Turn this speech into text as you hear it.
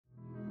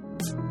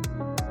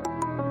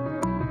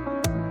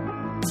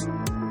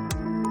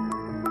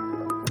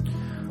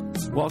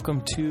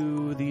Welcome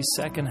to the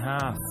second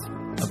half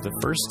of the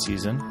first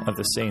season of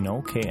the Say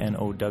No,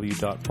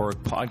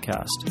 KNOW.org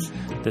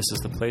podcast. This is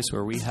the place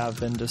where we have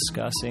been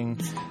discussing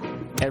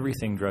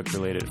everything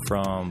drug-related,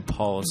 from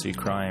policy,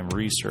 crime,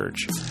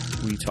 research.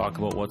 We talk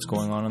about what's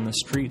going on the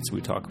streets. We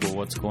talk about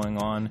what's going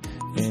on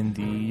in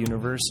the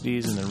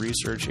universities and the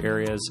research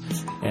areas.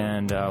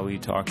 And we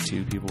talk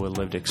to people with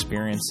lived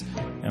experience,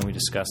 and we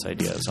discuss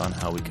ideas on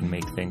how we can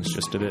make things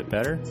just a bit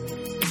better.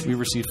 We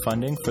received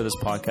funding for this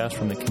podcast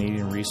from the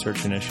Canadian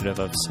Research Initiative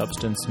of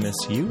Substance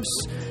Misuse.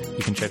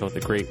 You can check out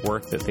the great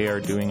work that they are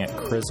doing at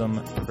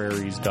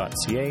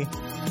chrismprairies.ca.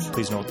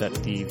 Please note that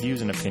the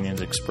views and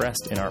opinions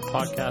expressed in our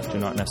podcast do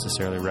not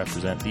necessarily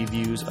represent the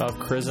views of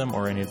CRISM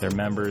or any of their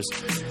members,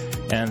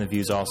 and the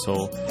views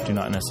also do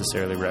not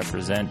necessarily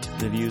represent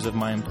the views of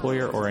my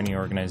employer or any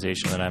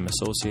organization that I'm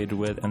associated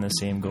with, and the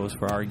same goes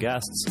for our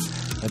guests.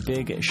 A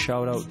big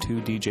shout out to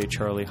DJ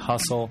Charlie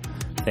Hustle.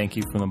 Thank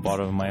you from the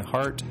bottom of my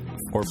heart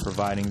for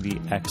providing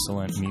the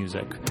excellent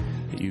music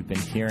that you've been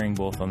hearing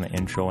both on the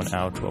intro and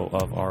outro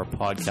of our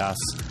podcasts.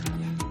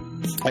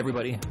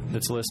 Everybody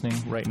that's listening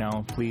right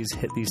now, please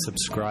hit the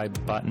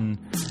subscribe button.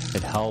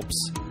 It helps.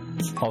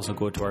 Also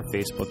go to our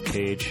Facebook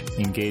page,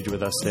 engage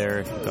with us there.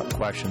 If you've got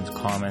questions,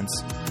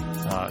 comments,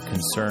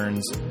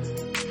 concerns,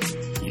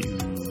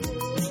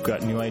 you've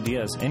got new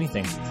ideas,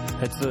 anything,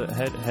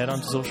 head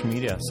onto social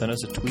media, send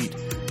us a tweet,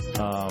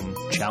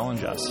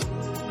 challenge us.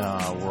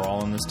 We're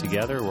all in this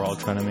together. We're all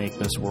trying to make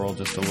this world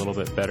just a little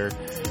bit better,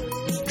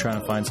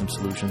 trying to find some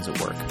solutions that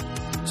work.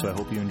 So I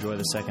hope you enjoy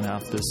the second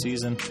half of this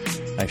season.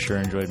 I sure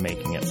enjoyed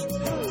making it.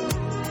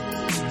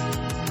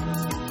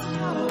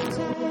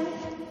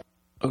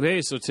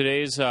 Okay, so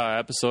today's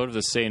episode of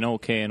the Say No,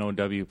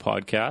 KNOW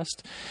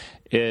podcast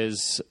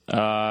is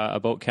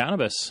about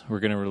cannabis. We're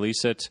going to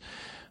release it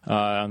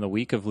on the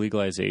week of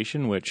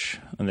legalization, which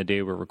on the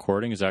day we're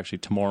recording is actually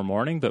tomorrow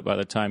morning, but by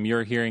the time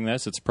you're hearing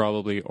this, it's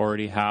probably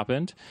already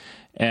happened.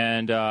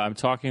 And I'm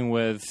talking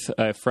with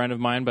a friend of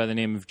mine by the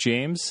name of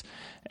James,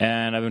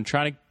 and I've been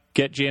trying to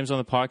get James on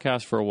the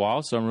podcast for a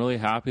while, so I'm really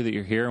happy that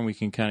you're here and we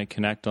can kind of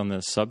connect on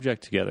this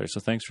subject together.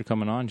 So thanks for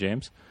coming on,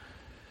 James.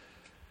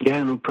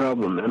 Yeah, no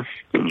problem, man.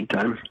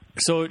 Anytime.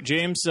 So,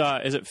 James,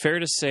 is it fair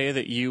to say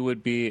that you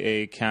would be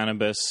a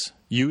cannabis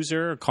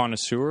user, a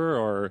connoisseur,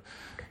 or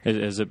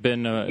has it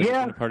been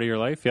a part of your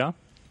life? Yeah.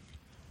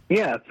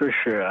 Yeah, for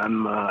sure.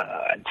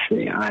 I'd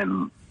say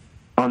I'm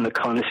on the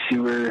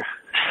connoisseur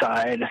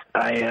side.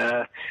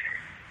 I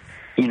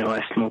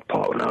smoked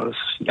pot when I was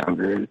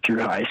younger, through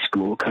high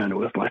school, kind of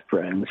with my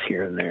friends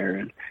here and there,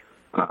 and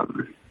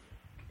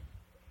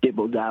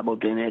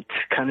dibble-dabbled in it.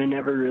 Kind of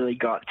never really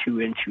got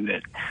too into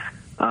it.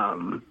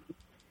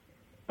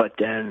 But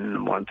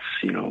then once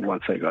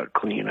I got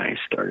clean, I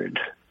started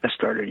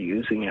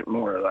using it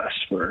more or less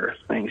for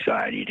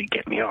anxiety to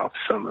get me off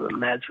some of the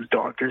meds the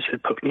doctors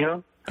had put me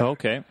on.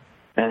 Okay.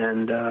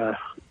 And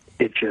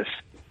it just,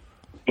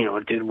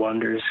 it did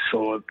wonders.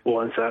 So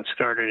once that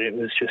started, it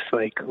was just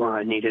like, well,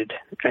 I wanted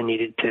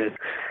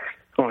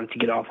to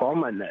get off all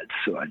my meds.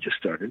 So I just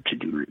started to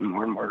do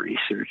more and more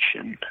research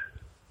and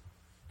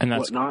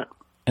whatnot.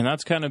 And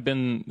that's kind of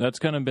been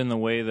the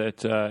way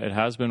that it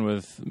has been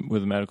with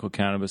medical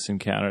cannabis in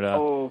Canada.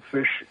 Oh,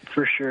 for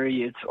sure.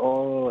 It's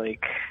all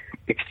like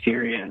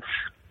experience.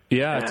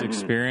 Yeah, it's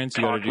experience.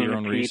 You got to do your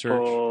own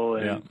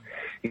research. Yeah,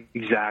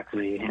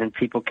 exactly. And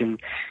people can,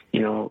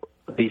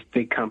 these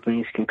big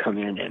companies can come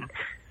in and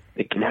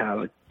they can have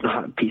a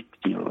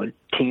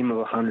team of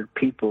 100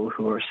 people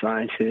who are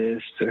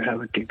scientists or have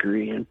a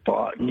degree in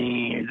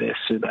botany or this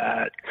or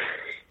that,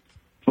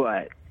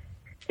 but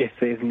if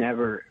they've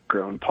never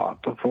grown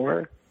pot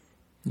before,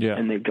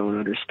 and they don't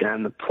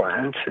understand the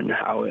plant and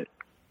how it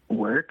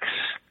works,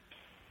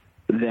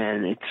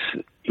 then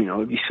it's,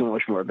 it'd be so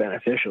much more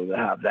beneficial to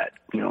have that,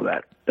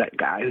 that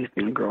guy who's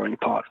been growing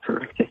pot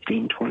for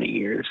 15, 20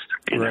 years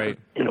in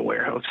a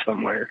warehouse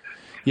somewhere.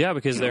 Yeah,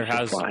 because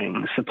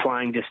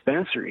supplying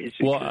dispensaries.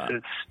 Well,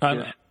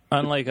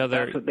 unlike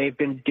other, that's what they've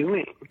been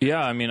doing.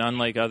 Yeah, I mean,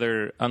 unlike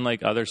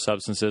other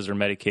substances or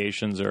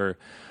medications or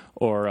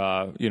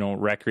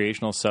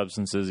recreational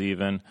substances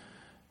even,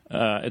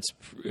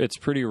 it's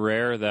pretty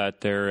rare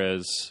that there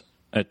is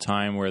a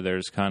time where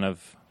there's kind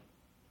of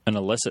an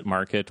illicit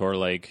market, or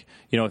if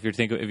you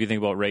think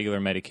about regular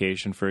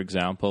medication, for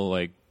example,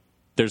 like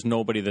there's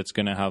nobody that's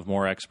going to have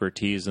more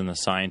expertise than the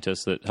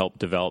scientists that help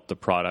develop the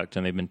product,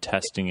 and they've been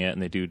testing it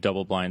and they do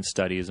double-blind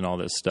studies and all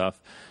this stuff.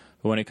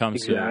 But when it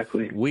comes to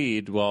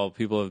weed, well,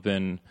 people have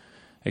been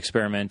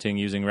experimenting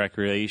using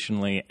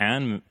recreationally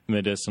and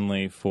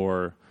medicinally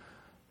for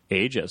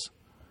ages.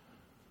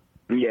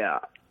 Yeah,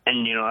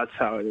 and that's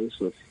how it is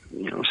with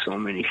so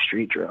many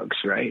street drugs,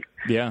 right?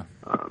 Yeah.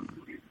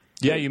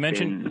 You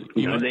mentioned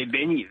they've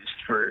been used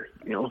for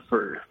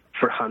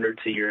hundreds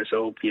of years,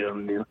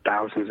 opium,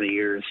 thousands of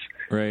years,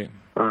 right?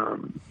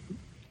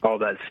 All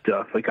that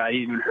stuff. Like I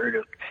even heard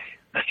of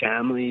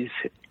families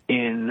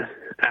in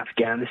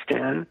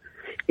Afghanistan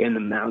in the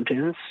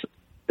mountains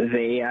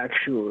they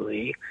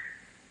actually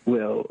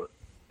will,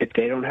 if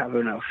they don't have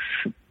enough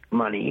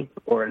money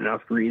or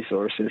enough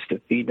resources to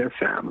feed their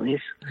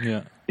families,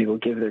 they will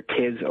give their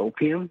kids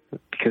opium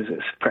because it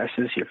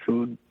suppresses your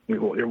food,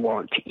 your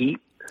want to eat.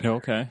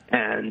 Okay.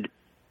 And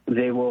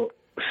they will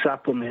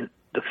supplement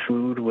the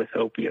food with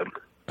opium.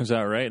 Is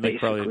that right? Basically,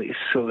 probably...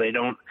 so they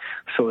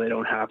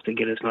don't have to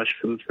get as much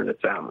food for the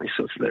family,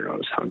 so they're not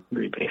as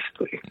hungry.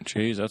 Basically.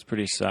 Jeez, that's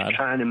pretty sad.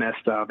 Kind of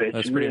messed up.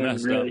 It's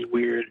really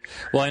weird.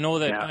 Well, I know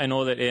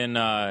that in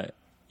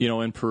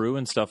in Peru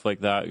and stuff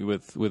like that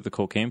with the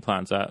cocaine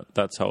plants,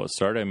 that's how it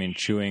started. I mean,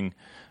 chewing.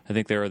 I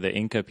think they were the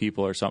Inca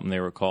people or something they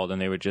were called,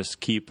 and they would just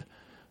keep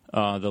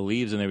the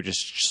leaves, and they would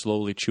just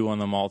slowly chew on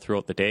them all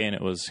throughout the day, and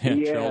it was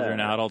children,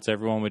 adults,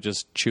 everyone would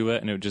just chew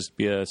it, and it would just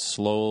be a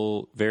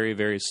slow, very,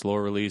 very slow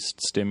released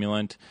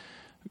stimulant,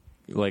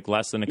 like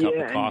less than a cup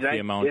of coffee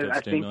amount of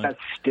stimulant. I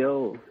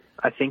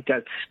think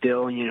that's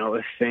still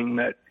a thing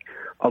that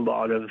a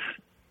lot of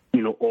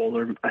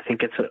older. I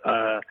think it's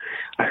I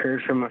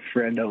heard from a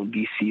friend out in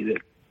BC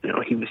that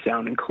he was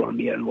down in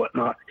Colombia and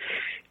whatnot,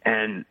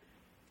 and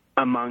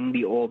among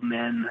the old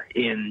men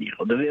in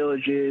the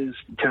villages,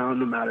 the town,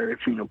 no matter if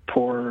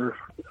poor,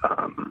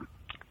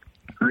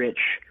 rich,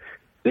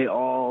 they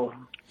all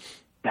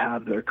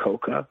have their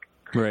coca,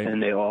 right?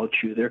 And they all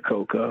chew their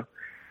coca,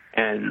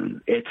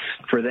 and it's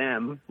for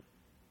them.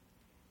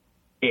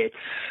 It's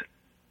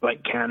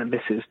like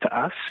cannabis is to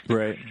us,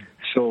 right?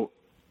 So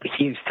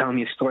he's telling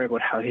me a story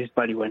about how his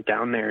buddy went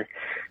down there,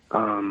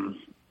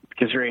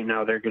 because right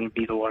now they're going to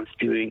be the ones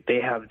doing. They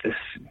have this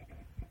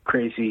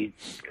crazy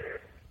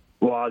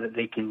law that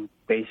they can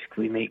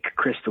basically make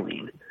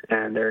crystalline,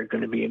 and they're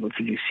going to be able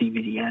to do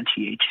CBD and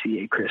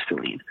THCA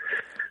crystalline.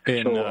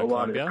 So a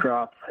lot of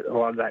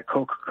that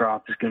coca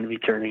crop is going to be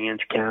turning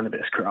into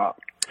cannabis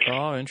crop.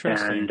 Oh,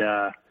 interesting.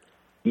 And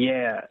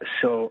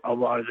so a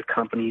lot of the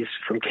companies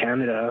from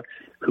Canada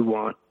who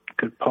want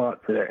good pot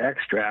for their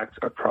extracts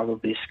are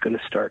probably going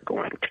to start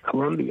going to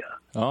Colombia.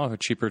 Oh,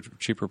 cheaper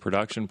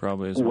production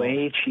probably as well.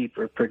 Way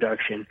cheaper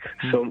production.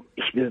 So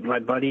my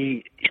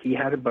buddy, he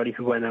had a buddy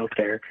who went out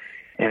there,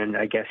 and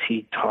I guess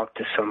he talked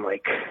to some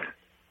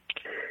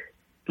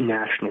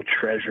national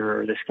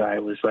treasurer. This guy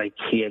was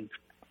he had,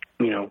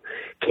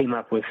 came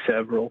up with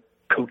several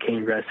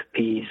cocaine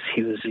recipes.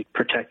 He was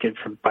protected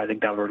by the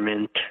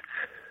government,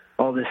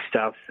 all this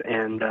stuff.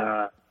 And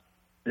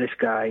this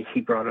guy,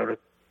 he brought out a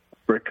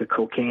brick of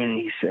cocaine, and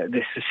he said,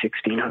 "This is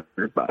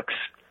 $1,600.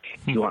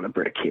 You want a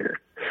brick here?"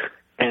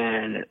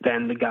 And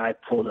then the guy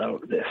pulled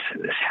out this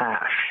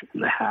hash,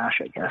 and the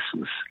hash, I guess,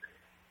 was,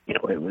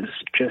 it was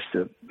just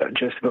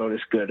about as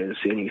good as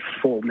any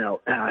full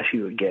melt hash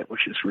you would get,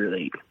 which is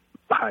really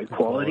high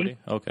quality.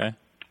 Okay.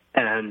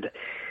 And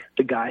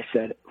the guy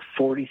said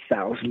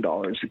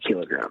 $40,000 a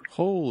kilogram.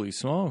 Holy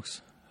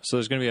smokes! So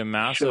there's going to be a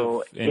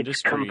massive industry.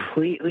 It's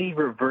completely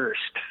reversed.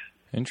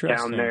 Interesting.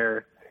 Down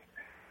there.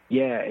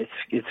 Yeah, it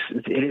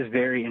is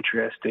very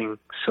interesting.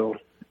 So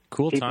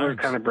cool people times.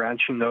 are kind of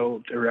branching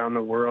out around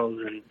the world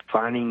and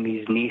finding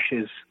these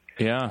niches.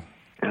 Yeah.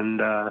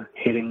 And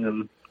hitting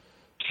them.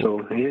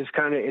 So it is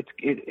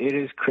it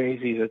is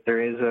crazy that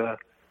there is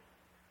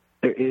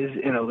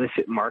an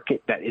illicit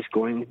market that is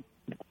going,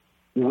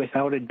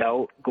 without a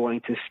doubt,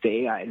 going to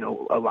stay,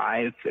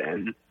 alive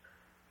and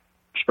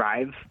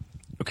thrive.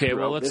 Okay,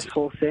 well, this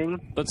whole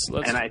thing.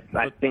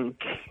 I think.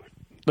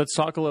 Let's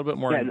talk a little bit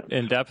more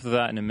in depth of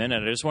that in a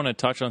minute. I just want to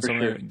touch on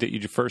something that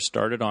you first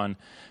started on.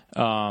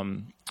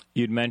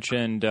 You'd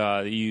mentioned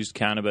that you used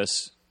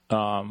cannabis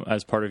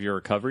as part of your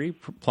recovery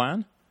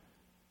plan.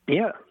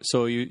 Yeah.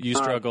 So you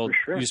struggled.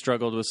 Sure. You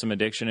struggled with some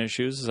addiction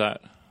issues. Is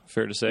that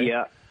fair to say?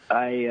 Yeah,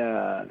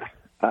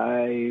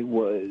 I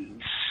was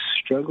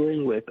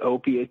struggling with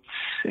opiates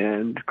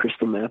and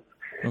crystal meth.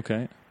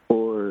 Okay.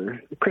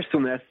 Or crystal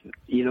meth,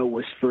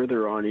 was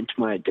further on into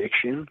my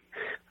addiction.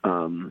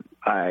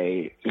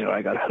 I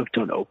got hooked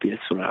on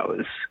opiates when I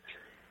was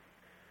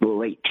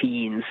late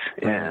teens,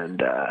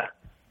 and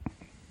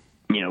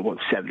about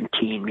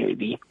 17,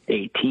 maybe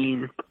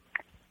 18.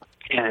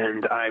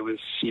 And I was,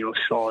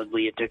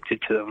 solidly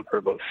addicted to them for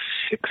about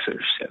 6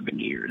 or 7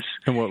 years.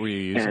 And what were you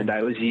using? And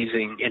I was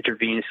using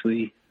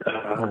intravenously.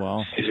 Oh,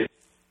 wow.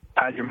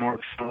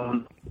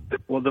 Hydromorphone.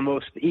 Well,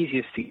 the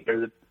easiest to get are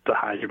the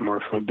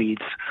hydromorphone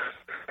beads.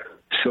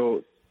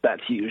 So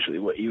that's usually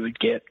what you would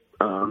get.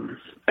 A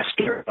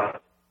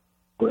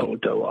little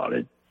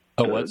dilaudid.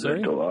 Oh, what,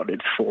 sorry? The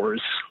dilaudid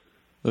 4s.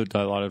 The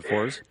dilaudid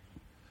 4s?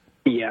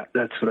 Yeah,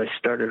 that's what I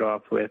started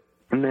off with.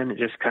 And then it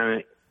just kind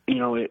of,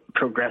 it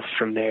progressed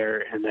from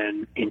there and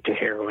then into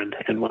heroin.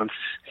 And once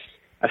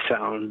I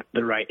found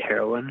the right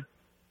heroin,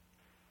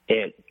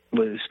 it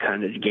was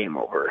kind of game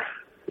over.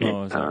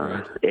 Oh, is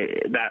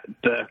that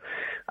right?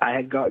 I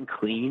had gotten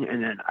clean,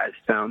 and then I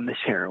found this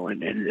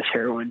heroin, and this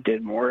heroin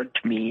did more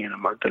to me in a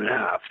month and a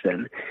half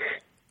than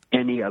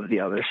any of the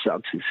other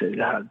substances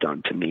have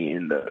done to me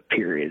in the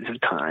periods of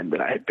time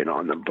that I had been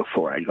on them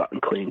before I'd gotten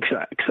clean,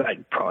 because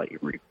I'd probably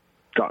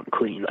gotten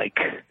clean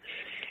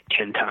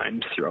 10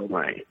 times throughout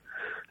my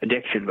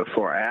addiction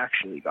before I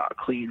actually got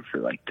clean for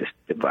the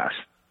last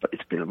but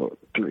it's been about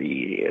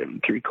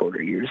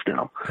 3.75 years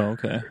now.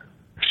 Okay.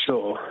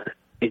 So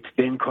it's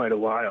been quite a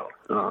while.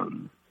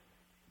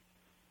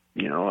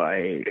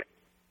 I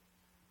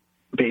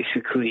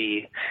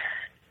basically,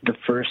 the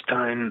first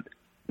time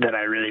that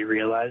I really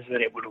realized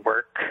that it would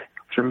work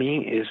for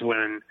me is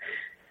when,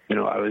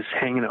 I was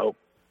hanging out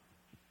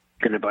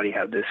and a buddy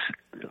had this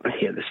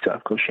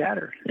stuff called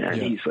Shatter. And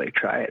he's like,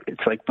 try it.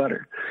 It's like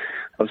butter.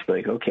 I was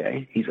like,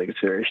 okay. He's like, it's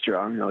very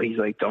strong. No, he's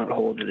like, don't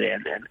hold it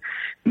in. And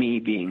me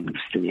being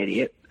just an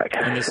idiot.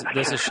 And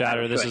this is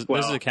Shatter. This is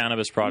a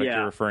cannabis product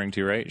you're referring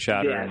to, right?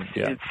 Shatter.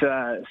 Yes, it's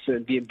a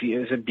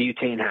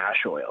butane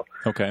hash oil.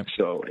 Okay.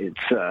 So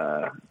it's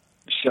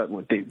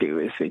what they do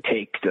is they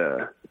take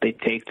the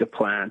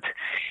plant,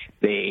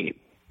 they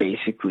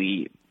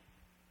basically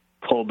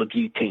pull the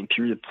butane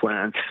through the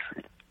plant,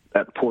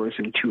 that pours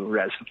into a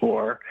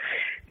reservoir,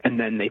 and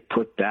then they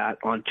put that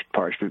onto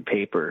parchment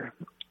paper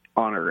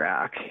on a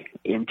rack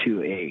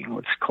into a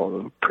what's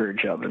called a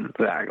purge oven,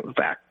 back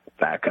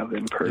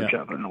oven, purge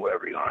oven,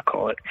 whatever you want to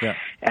call it. Yeah.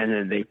 And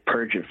then they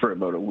purge it for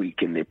about a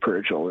week, and they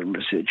purge all the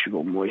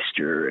residual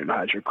moisture and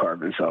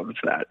hydrocarbons out of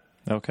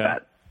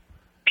that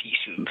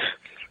piece of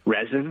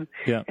resin.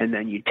 Yeah. And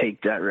then you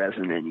take that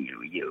resin and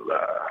you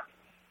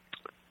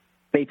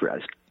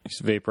vaporize it.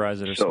 Just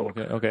vaporize it or smoke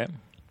it. Okay.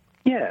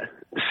 Yeah.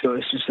 So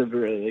it's just a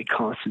really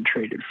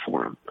concentrated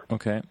form.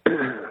 Okay.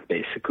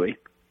 Basically.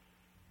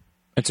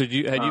 And so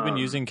had you been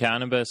using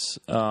cannabis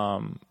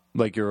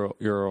like your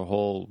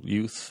whole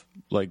youth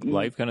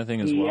life kind of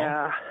thing as well?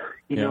 Yeah.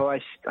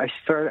 I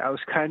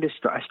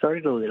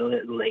started a little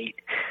bit late.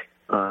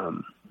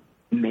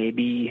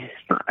 Maybe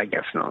I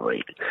guess not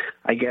late.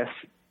 I guess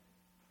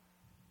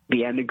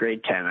the end of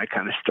grade 10 I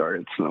kind of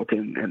started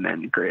smoking, and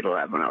then grade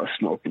 11 I was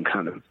smoking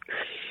kind of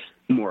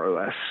more or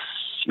less,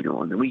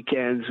 on the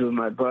weekends with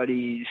my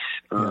buddies.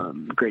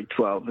 Grade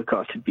 12 it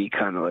got to be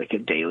kind of like a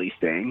daily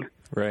thing.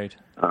 Right.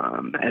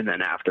 And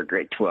then after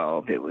grade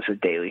 12 it was a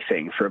daily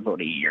thing for about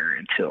a year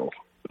until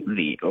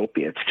the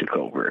opiates took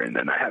over, and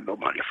then I had no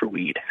money for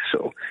weed.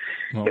 So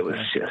it was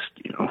just,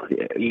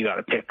 you got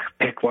to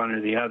pick one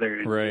or the other.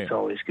 And right. It's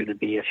always going to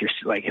be, if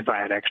I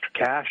had extra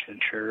cash, then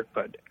sure,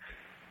 but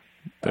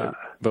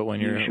when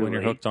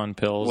you're hooked on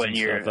pills and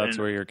stuff, that's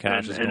where your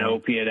cash is going. An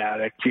opiate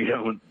addict,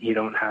 you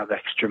don't have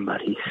extra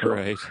money. So,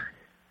 right.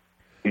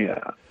 Yeah.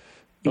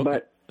 Okay.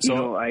 But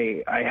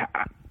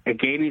it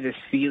gave me this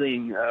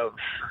feeling of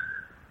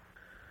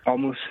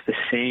almost the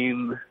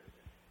same.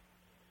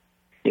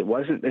 It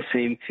wasn't the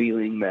same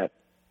feeling that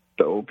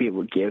the opiate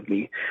would give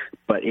me,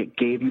 but it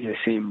gave me the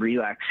same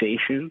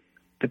relaxation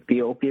that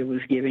the opiate was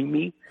giving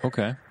me.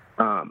 Okay.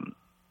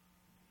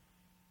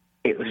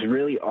 It was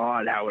really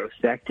odd how it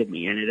affected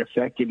me, and it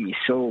affected me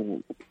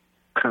so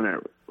kind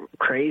of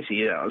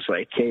crazy that I was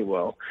like, hey,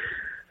 well,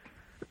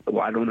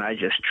 why don't I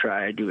just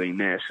try doing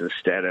this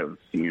instead of,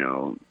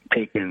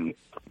 taking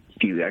a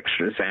few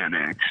extra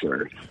Xanax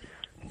or,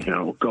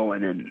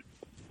 going and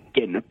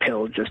getting a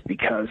pill just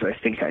because I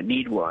think I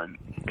need one.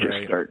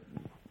 Just start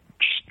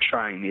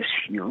trying this,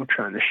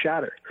 trying the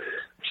Shatter.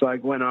 So I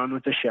went on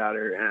with the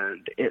Shatter,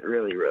 and it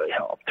really, really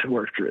helped. It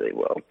worked really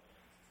well.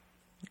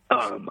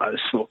 I was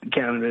smoking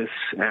cannabis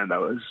and I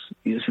was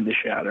using the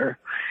Shatter,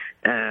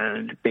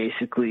 and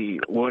basically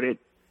what it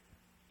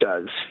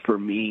does for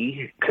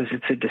me, because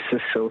it's a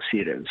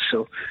disassociative,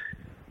 so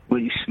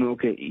when you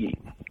smoke it,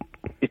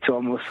 it's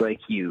almost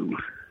like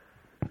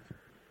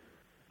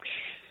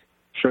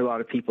for a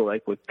lot of people,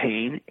 like with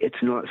pain,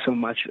 it's not so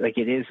much like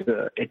it is.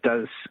 It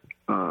does.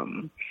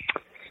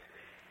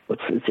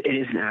 It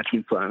is an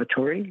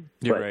anti-inflammatory.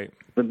 You're right.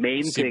 The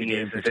main CBD thing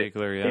is in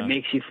particular, it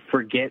makes you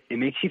forget. It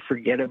makes you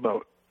forget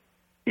about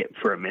it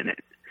for a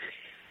minute.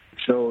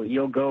 So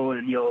you'll go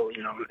and you'll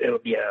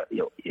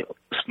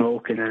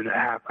smoke, and then a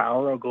half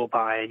hour will go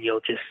by, and you'll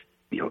just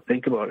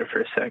think about it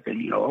for a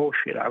second. Oh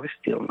shit, I was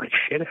feeling like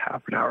shit a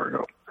half an hour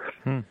ago.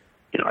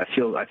 I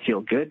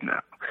feel good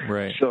now.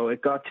 Right. So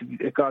it got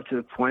to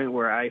the point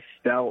where I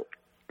felt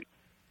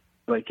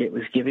like it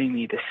was giving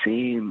me the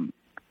same.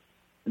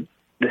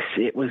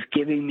 It was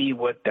giving me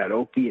what that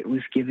opiate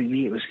was giving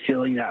me. It was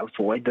filling that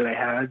void that I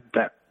had.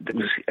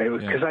 It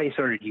was because I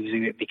started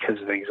using it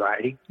because of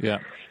anxiety. Yeah.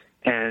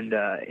 And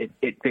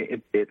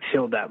it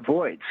filled that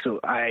void. So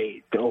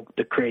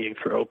the craving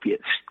for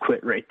opiates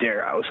quit right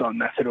there. I was on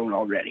methadone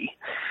already.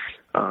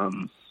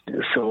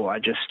 So I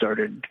just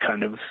started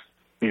kind of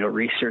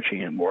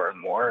researching it more and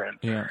more, and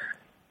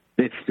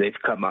they've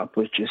come up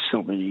with just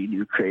so many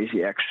new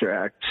crazy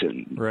extracts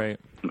and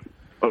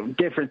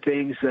different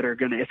things that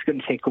it's going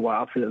to take a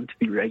while for them to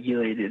be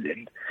regulated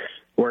and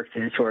worked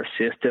into our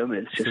system.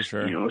 It's just, it's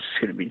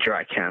going to be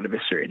dry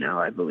cannabis right now,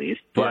 I believe.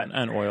 But,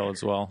 and oil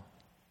as well.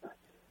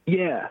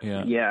 Yeah,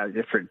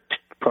 different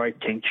probably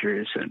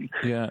tinctures and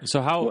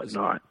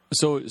whatnot.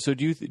 So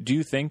do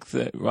you think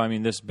that, I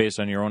mean, this is based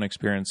on your own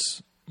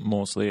experience,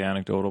 mostly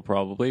anecdotal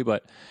probably,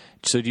 but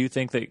so do you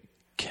think that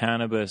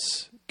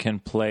cannabis can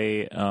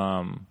play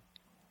an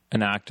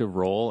active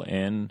role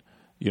in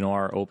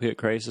our opiate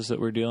crisis that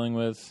we're dealing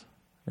with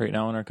right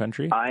now in our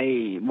country?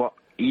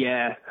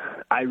 Yeah,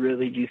 I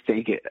really do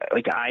think it.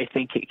 Like, I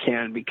think it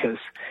can, because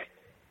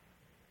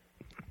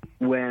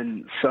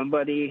when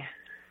somebody,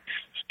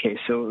 okay,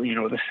 so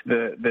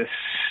the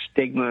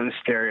stigma and the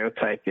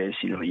stereotype is,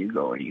 you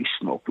go and you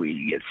smoke weed,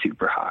 you get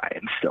super high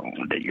and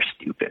stoned, and you're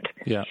stupid.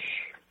 Yeah.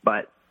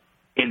 But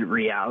in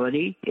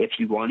reality, if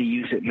you want to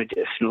use it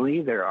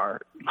medicinally, there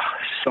are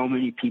so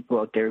many people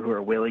out there who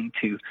are willing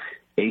to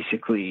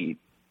basically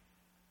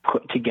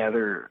put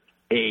together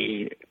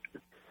a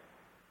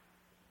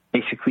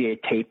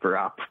taper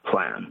up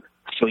plan.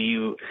 So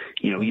you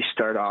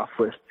start off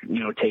with,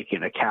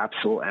 taking a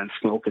capsule and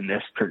smoking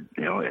this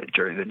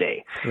during the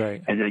day.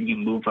 Right. And then you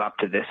move up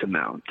to this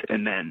amount,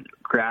 and then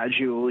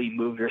gradually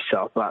move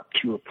yourself up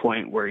to a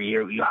point where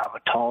you have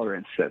a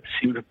tolerance that's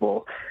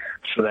suitable,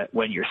 so that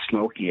when you're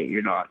smoking it,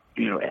 you're not,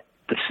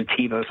 the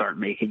sativas aren't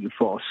making you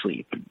fall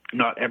asleep.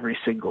 Not every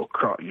single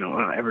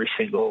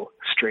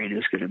strain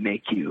is going to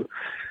make you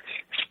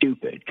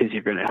stupid, because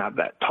you're going to have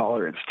that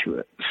tolerance to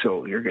it.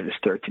 So you're going to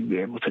start to be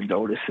able to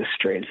notice the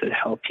strains that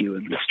help you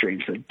and the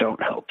strains that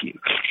don't help you.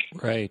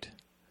 Right.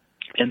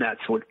 And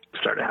that's what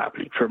started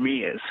happening for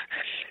me, is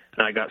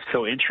I got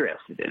so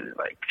interested in it,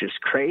 like just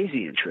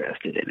crazy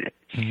interested in it.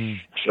 Mm-hmm.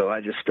 So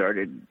I just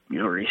started,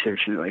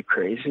 researching it like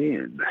crazy,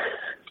 and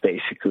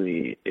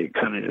basically it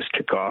kind of just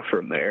took off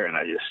from there. And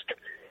I just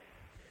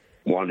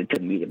wanted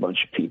to meet a bunch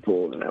of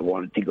people, and I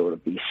wanted to go to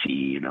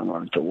BC, and I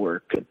wanted to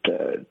work at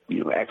the,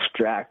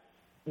 extract,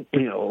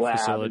 lab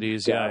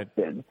facilities. And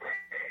yeah. And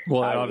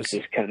well, I was obviously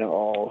just kind of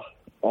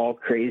all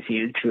crazy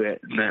into it.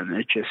 And then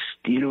it just,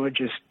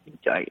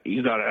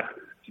 you gotta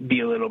be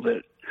a little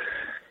bit,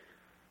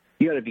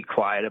 you got to be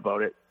quiet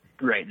about it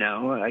right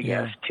now, I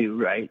guess, too,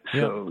 right?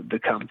 Yeah. So the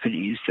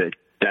companies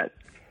that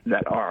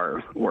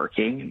are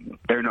working,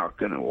 they're not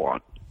going to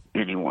want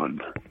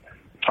anyone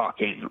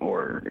talking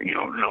or,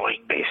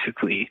 knowing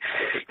basically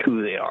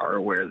who they are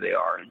or where they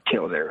are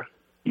until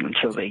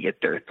they get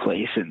their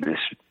place in this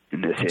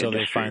until industry,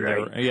 they find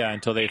right?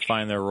 until they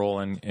find their role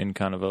in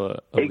kind of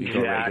a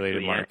legal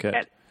regulated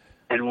market.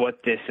 And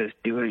what this is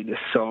doing to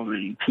so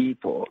many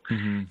people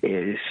mm-hmm.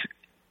 is,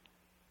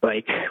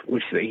 like,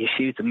 which you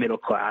see with the middle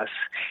class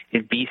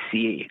in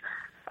BC,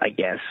 I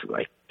guess,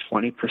 like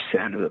 20%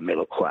 of the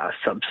middle class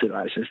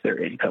subsidizes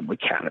their income with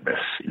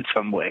cannabis in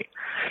some way.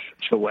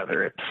 So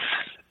whether it's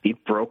be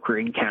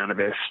brokering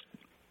cannabis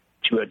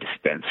to a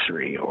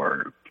dispensary,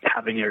 or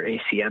having their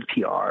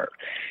ACMPR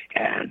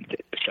and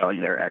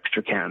selling their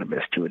extra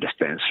cannabis to a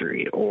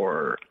dispensary,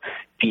 or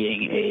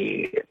being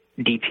a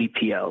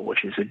DPPL,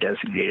 which is a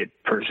designated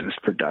person's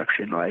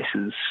production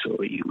license.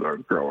 So you are a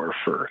grower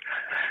for,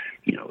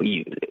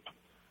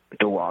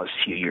 the laws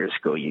a few years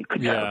ago, you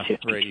could have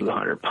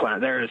 5,200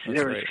 plants. There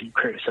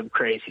was some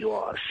crazy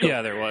laws. So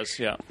yeah, there was.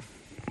 Yeah.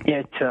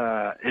 And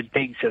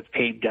things have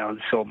came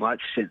down so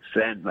much since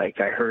then. Like,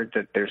 I heard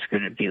that there's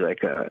going to be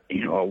like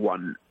you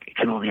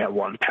can only have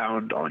 1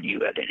 pound on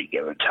you at any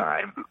given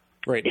time,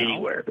 right now?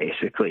 Anywhere,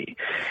 basically.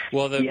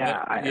 Well, the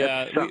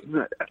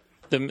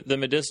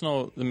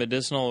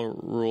medicinal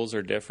rules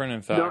are different.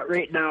 In fact, not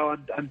right now.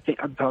 I'm talking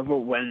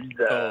about when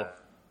the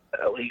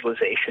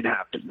legalization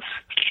happens.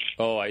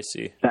 Oh, I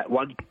see. That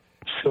one.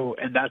 So,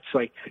 and that's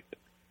like,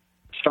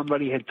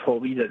 somebody had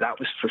told me that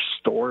was for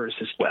stores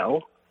as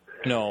well.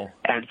 No.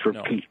 And for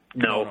no.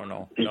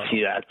 No. You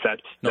see,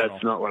 that's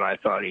not what I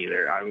thought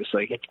either. I was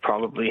like, it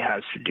probably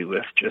has to do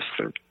with just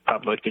the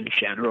public in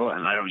general,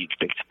 and I don't even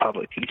think the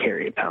public can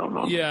carry a pound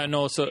on. Yeah,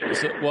 no. So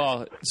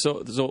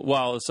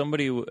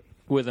somebody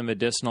with a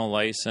medicinal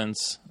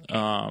license,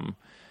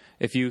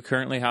 if you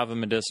currently have a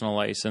medicinal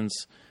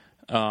license,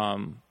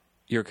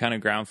 you're kind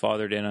of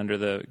grandfathered in under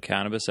the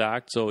Cannabis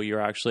Act, so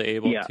you're actually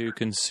able to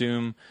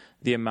consume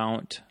the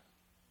amount,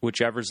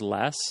 whichever's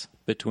less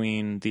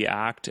between the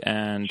act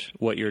and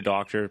what your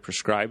doctor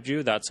prescribed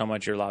you. That's how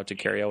much you're allowed to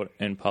carry out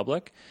in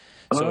public.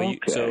 So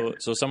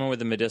so someone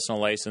with a medicinal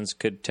license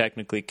could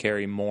technically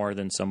carry more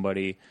than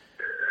somebody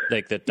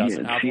like that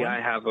doesn't have one.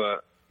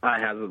 I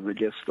have a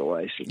medicinal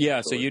license.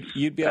 Yeah, so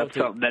you'd be able to. That's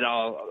something that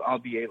I'll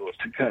be able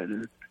to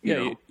kind of.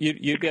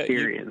 You'd get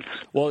experience.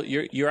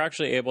 You're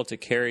actually able to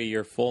carry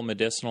your full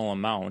medicinal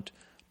amount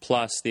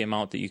plus the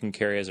amount that you can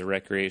carry as a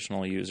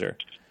recreational user.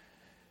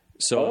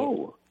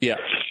 So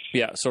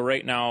So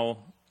right now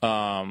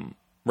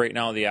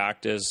the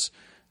act is,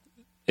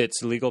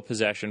 it's legal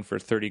possession for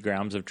 30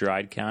 grams of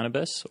dried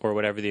cannabis or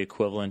whatever the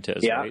equivalent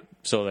is, right?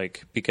 So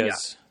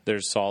because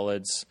there's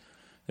solids,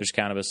 there's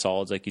cannabis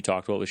solids like you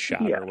talked about with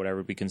shatter or whatever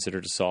would be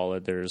considered a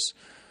solid.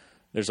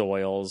 There's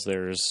oils,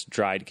 there's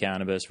dried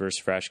cannabis versus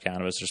fresh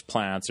cannabis, there's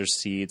plants, there's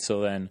seeds.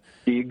 So then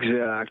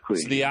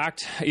exactly. So the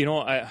act,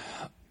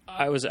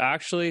 I was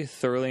actually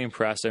thoroughly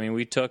impressed. I mean,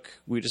 we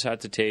just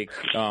had to take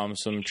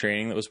some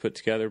training that was put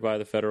together by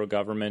the federal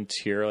government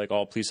here. Like,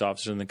 all police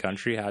officers in the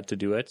country had to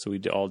do it. So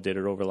we all did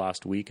it over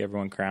last week.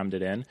 Everyone crammed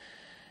it in.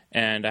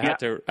 And I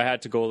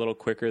had to go a little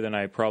quicker than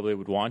I probably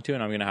would want to.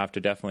 And I'm going to have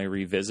to definitely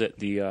revisit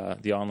the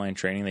online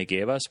training they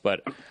gave us.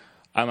 But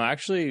I'm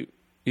actually,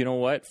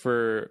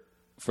 for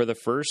the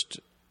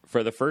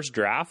for the first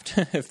draft,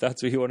 if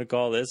that's what you want to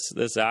call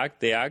this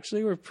act, they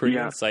actually were pretty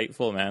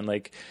insightful, man.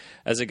 Like,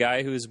 as a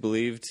guy who's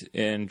believed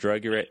in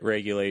drug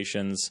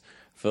regulations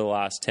for the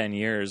last 10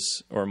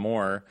 years or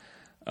more,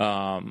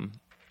 I'm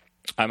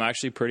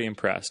actually pretty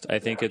impressed. I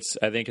think it's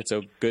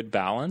a good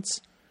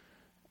balance,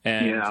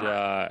 and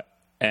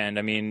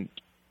I mean,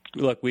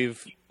 look, I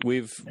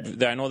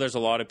know there's a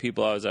lot of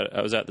people. I was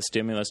at the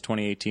Stimulus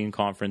 2018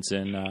 conference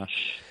in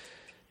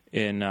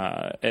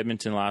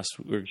Edmonton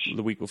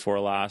the week before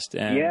last,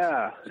 and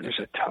there's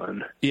a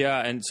ton. Yeah,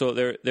 and so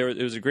it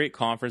was a great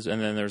conference,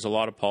 and then there's a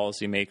lot of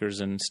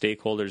policymakers and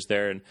stakeholders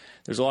there, and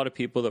there's a lot of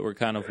people that were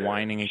kind of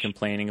whining and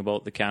complaining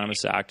about the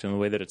Cannabis Act and the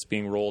way that it's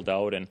being rolled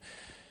out. And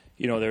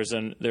there was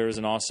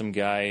an awesome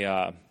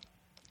guy.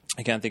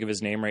 I can't think of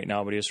his name right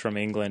now, but he was from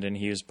England, and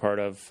he was part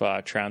of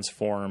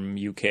Transform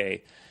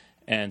UK.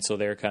 And so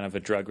they're kind of a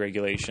drug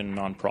regulation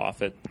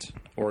nonprofit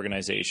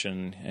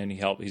organization, and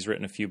he's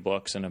written a few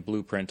books and a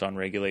blueprint on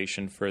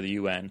regulation for the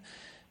UN.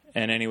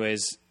 And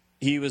anyways,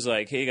 he was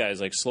like, "Hey guys,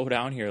 like, slow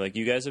down here. Like,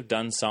 you guys have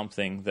done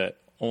something that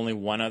only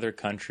one other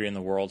country in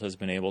the world has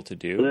been able to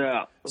do.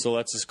 Yeah. So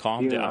let's just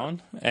calm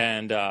down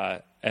and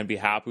be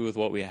happy with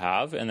what we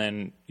have. And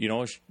then,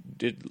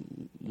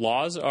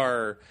 laws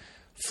are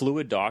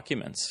fluid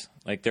documents.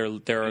 Like, they're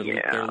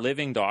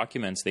living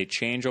documents. They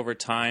change over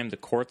time. The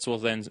courts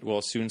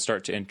will soon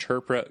start to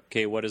interpret,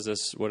 okay, what does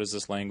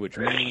this language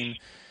mean?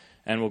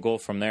 And we'll go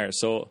from there.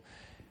 So,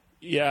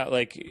 yeah,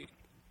 like,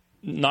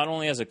 not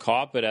only as a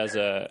cop, but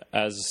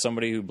as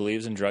somebody who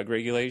believes in drug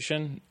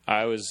regulation,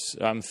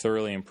 I'm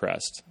thoroughly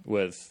impressed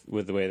with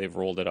the way they've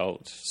rolled it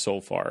out so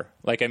far.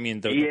 Like, I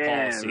mean, the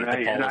policy.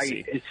 Right. The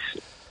policy.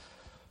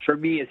 For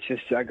me, it's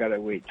just I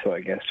gotta wait till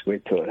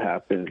it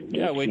happens.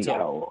 Yeah, wait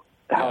till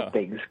how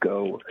things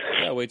go.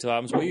 Yeah, wait till it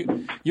happens.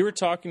 Well, you were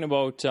talking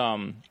about,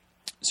 so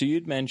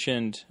you'd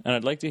mentioned, and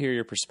I'd like to hear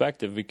your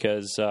perspective,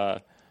 because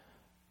I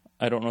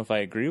don't know if I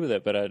agree with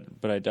it, but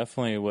I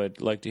definitely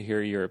would like to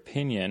hear your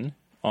opinion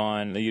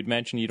on, you'd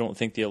mentioned you don't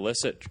think the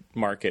illicit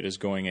market is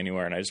going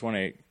anywhere, and I just want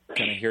to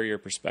kind of hear your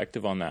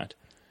perspective on that.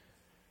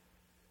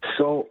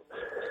 So,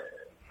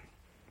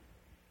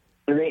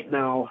 right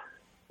now,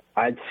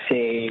 I'd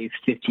say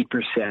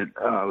 50%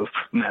 of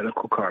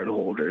medical card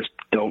holders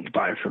don't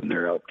buy from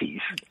their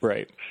LPs.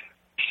 Right.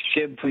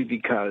 Simply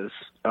because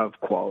of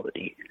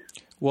quality.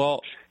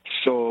 Well,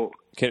 so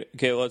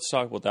okay, let's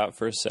talk about that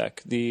for a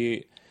sec.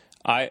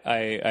 I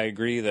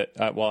agree that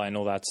I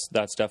know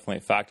that's definitely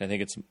a fact. I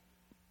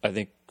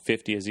think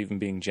 50 is even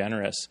being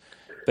generous,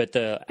 but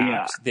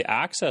the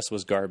access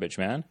was garbage,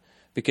 man.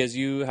 Because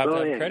you have to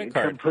have a credit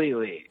card.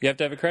 Completely. You have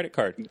to have a credit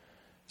card.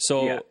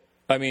 So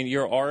I mean,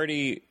 you're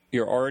already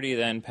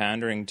then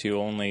pandering to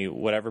only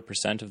whatever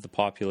percent of the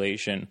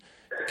population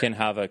can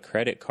have a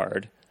credit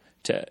card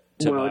to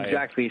buy.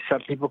 Exactly.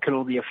 Some people can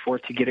only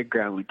afford to get a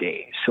gram a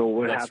day. So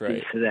what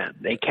happens to them?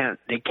 They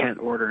can't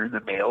order in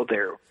the mail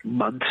their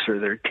months or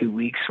their 2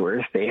 weeks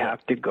worth. They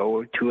have to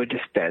go to a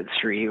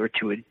dispensary or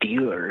to a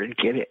dealer and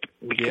get it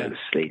because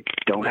they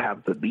don't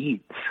have the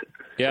means.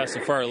 Yeah.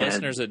 So for our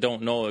listeners that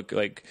don't know,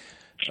 like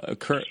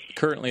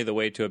currently the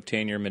way to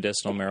obtain your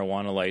medicinal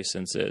marijuana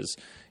license is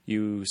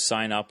you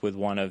sign up with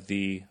one of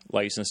the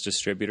licensed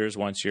distributors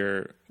once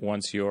your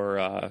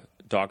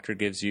doctor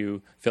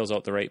fills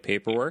out the right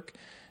paperwork,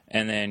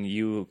 and then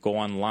you go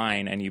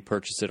online and you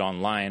purchase it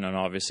online. And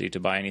obviously, to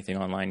buy anything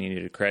online, you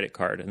need a credit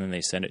card, and then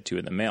they send it to you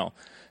in the mail.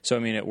 So I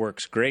mean, it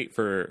works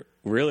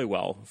really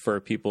well for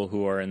people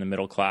who are in the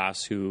middle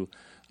class who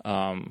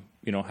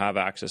have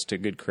access to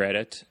good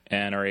credit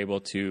and are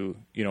able to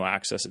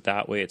access it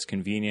that way. It's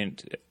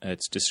convenient,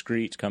 it's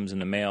discreet, comes in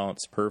the mail,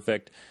 it's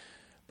perfect.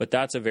 But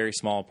that's a very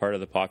small part of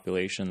the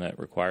population that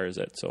requires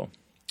it. So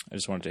I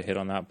just wanted to hit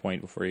on that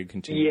point before you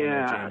continue.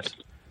 Yeah,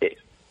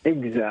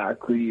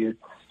 exactly. It's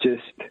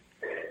just,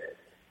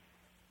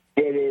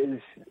 it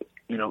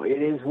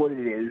is what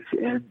it is.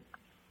 And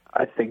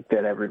I think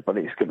that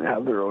everybody's going to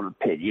have their own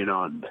opinion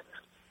on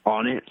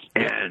it.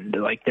 And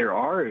like there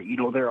are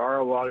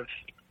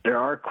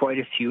quite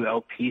a few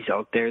LPs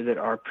out there that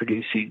are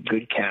producing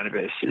good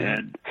cannabis.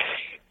 And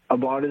a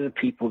lot of the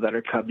people that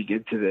are coming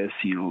into this,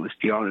 let's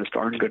be honest,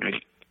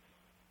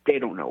 they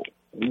don't know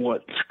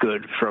what's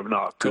good from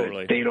not good.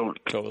 Totally. They don't.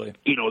 Totally.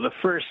 The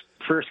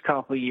first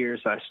couple of years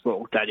I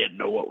smoked, I didn't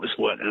know what was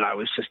what, and I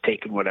was just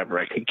taking whatever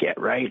I could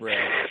get, right?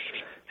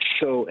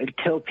 So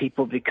until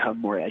people become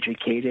more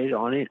educated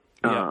on it,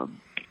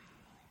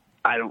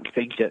 I don't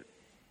think that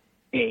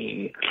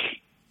a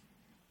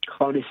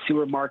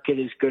connoisseur market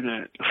is going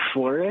to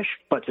flourish,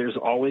 but there's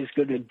always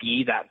going to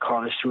be that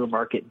connoisseur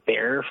market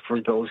there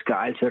for those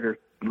guys that are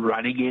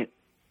running it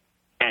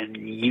and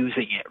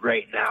using it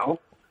right now.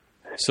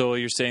 So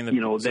you're saying that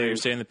you're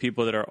saying the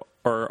people that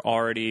are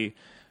already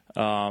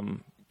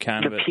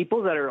the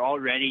people that are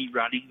already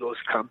running those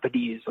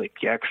companies, like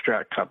the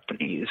extract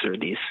companies or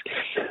these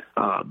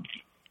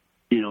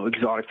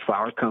exotic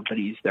flower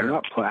companies, they're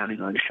not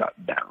planning on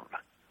shutting down.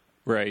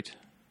 Right.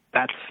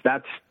 That's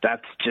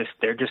just,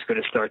 they're just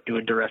going to start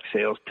doing direct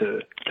sales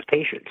to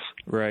patients.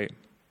 Right.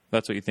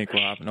 That's what you think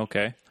will happen.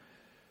 Okay.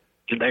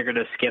 they're going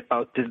to skip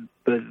out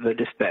the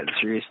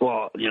dispensaries.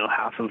 Well,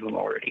 half of them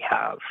already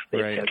have.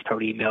 They've sent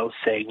out emails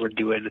saying we're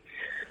doing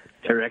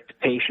direct to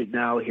patient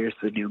now. Here's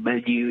the new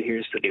menu.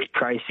 Here's the new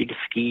pricing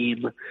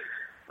scheme.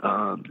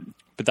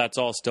 But that's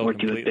all still we're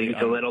doing things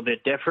a little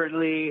bit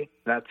differently.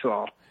 That's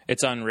all.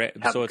 It's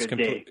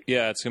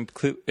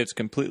it's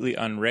completely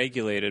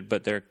unregulated,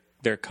 but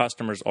their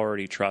customers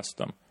already trust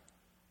them.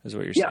 Is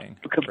what you're saying?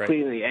 Yeah,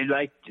 completely. Right? And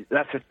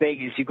that's the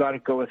thing is you got to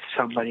go with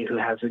somebody who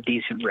has a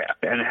decent rep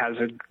and has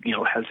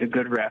a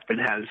good rep and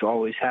has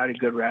always had a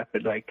good rep.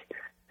 And a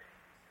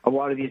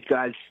lot of these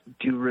guys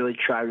do really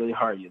try really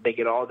hard. They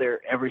get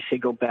every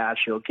single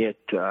batch. You'll get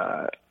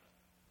lab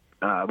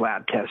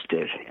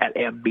tested at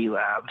MB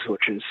Labs,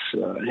 which is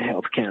a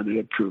Health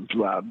Canada approved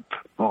lab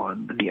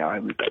on the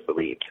island, I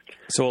believe.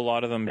 So a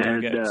lot of them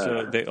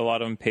a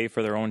lot of them pay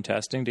for their own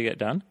testing to get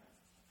done.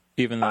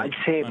 Even though I'd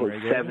say about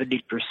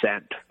 70%.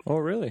 Oh,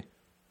 really?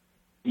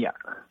 Yeah.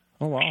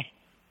 Oh, wow.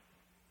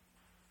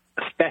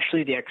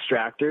 Especially the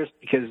extractors,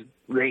 because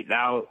right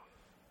now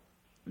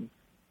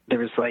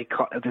there's a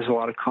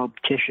lot of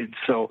competition.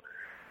 So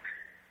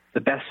the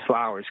best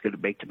flower is going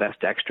to make the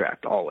best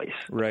extract always.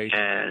 Right.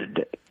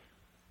 And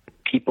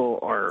people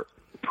are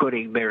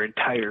putting their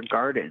entire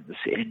gardens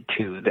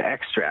into the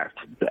extract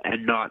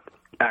and not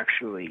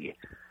actually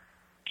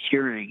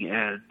curing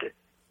and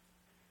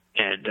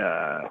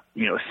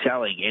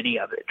selling any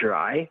of it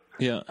dry.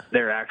 Yeah.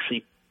 They're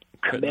actually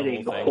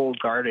committing the whole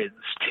gardens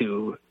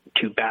to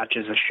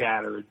batches of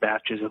shadow and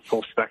batches of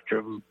full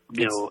spectrum,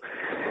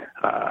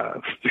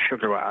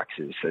 sugar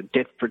waxes,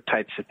 different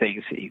types of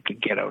things that you can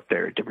get out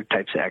there, different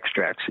types of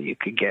extracts that you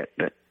can get.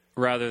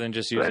 Rather than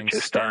just using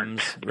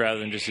stems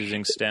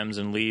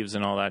and leaves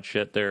and all that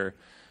shit, they're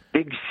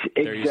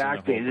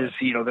exactly.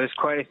 There's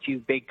quite a few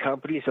big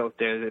companies out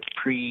there that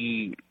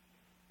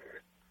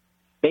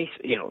there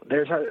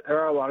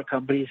are a lot of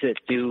companies that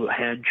do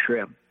hand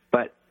trim,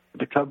 but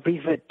the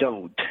companies that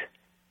don't,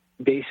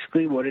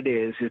 basically what it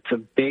is, it's a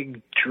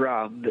big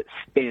drum that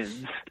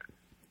spins,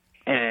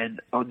 and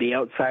on the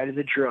outside of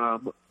the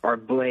drum are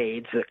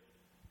blades that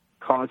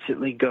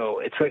constantly go.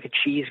 It's like a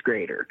cheese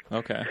grater.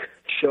 Okay.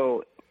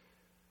 So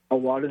a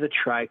lot of the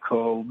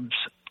trichomes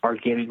are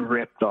getting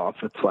ripped off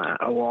the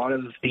plant. A lot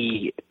of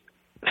the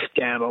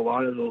stem, a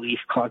lot of the leaf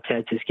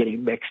content is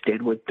getting mixed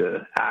in with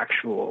the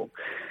actual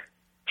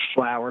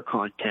flower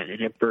content,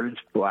 and it burns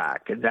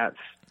black, and that's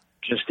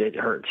just, it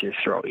hurts your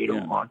throat. You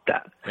don't want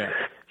that. Yeah.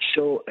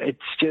 So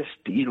it's just,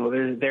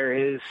 there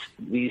is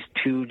these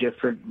two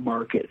different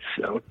markets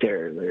out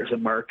there. There's a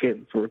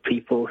market for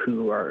people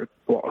who are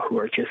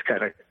just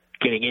kind of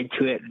getting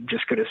into it and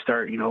just going to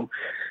start, now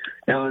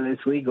that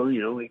it's legal,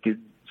 we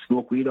can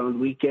smoke weed on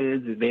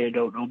weekends and they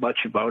don't know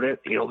much about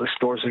it. The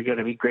stores are going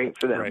to be great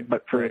for them. Right.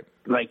 But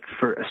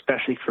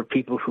especially for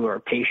people who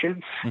are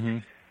patients, mm-hmm.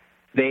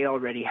 they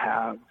already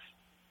have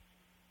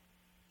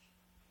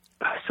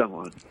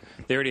someone.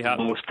 They already have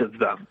most of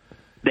them.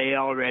 They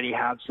already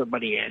have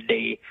somebody, and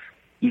they,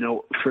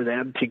 for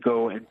them to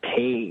go and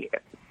pay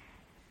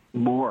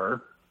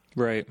more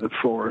right.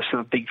 for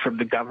something from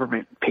the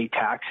government, pay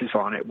taxes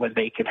on it when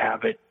they could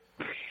have it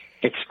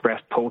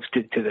express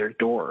posted to their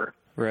door,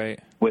 right,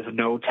 with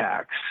no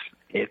tax.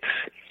 It's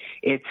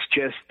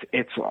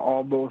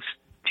almost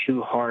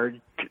too hard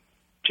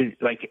to,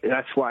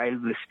 that's why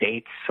in the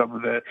States, some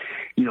of the,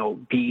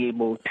 being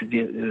able to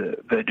do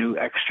the new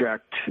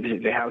extract,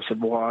 they have some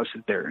laws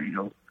that they're,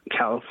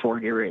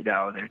 California right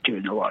now, they're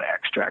doing a lot of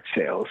extract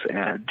sales.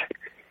 And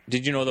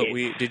did you know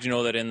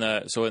that in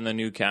the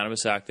new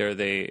Cannabis Act there,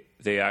 they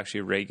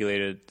actually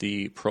regulated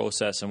the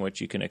process in which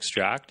you can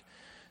extract?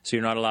 So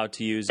you're not allowed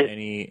to use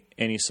any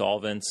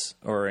solvents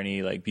or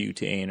any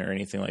butane or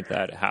anything like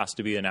that. It has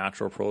to be a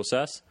natural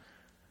process.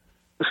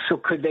 So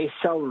could they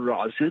sell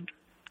rosin?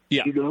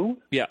 Yeah.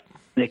 Yeah.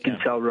 They can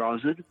sell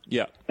rosin?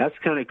 Yeah. That's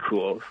kind of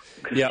cool.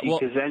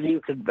 Because then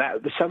you can,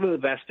 some of the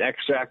best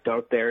extract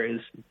out there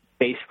is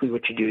basically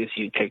what you do is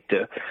you take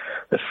the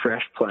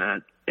fresh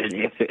plant, and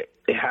if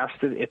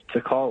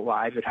to call it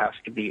live, it has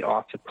to be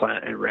off the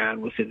plant and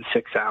ran within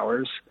 6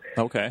 hours.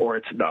 Okay. Or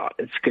it's not.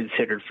 It's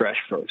considered fresh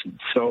frozen.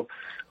 So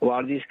a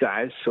lot of these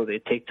guys, they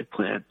take the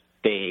plant,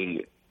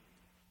 they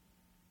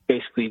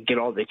basically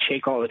they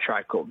shake all the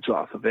trichomes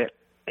off of it,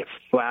 they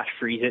flash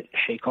freeze it,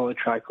 shake all the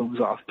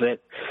trichomes off of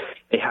it.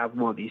 They have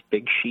them on these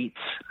big sheets,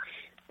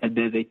 and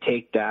then they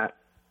take that,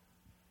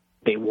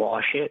 they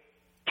wash it,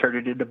 turn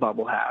it into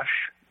bubble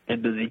hash,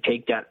 and then they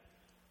take that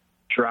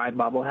dry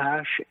bubble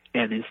hash,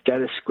 and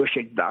instead of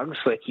squishing nugs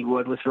like you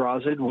would with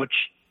rosin, which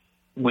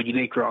when you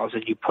make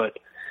rosin, you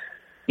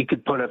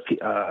could put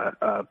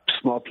a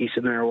small piece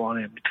of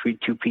marijuana in between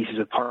two pieces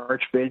of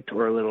parchment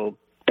or a little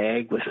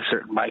bag with a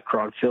certain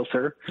micron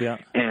filter,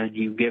 and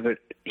you give it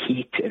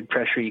heat and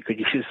pressure. You could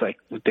use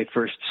what they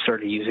first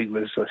started using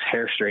was those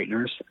hair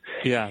straighteners.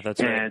 Yeah, that's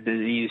right. And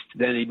then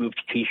they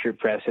moved to t-shirt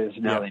presses.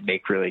 Now they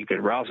make really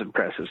good rosin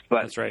presses.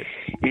 But that's right.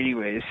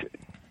 Anyways,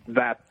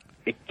 that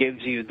it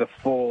gives you the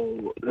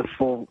full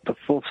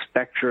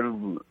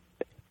spectrum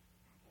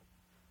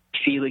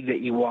feeling that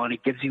you want.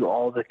 It gives you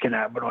all the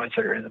cannabinoids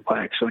that are in the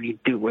plant. So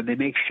when they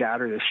make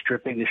shatter, they're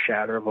stripping the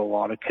shatter of a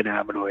lot of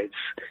cannabinoids,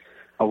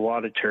 a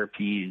lot of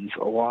terpenes,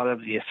 a lot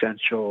of the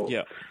essential,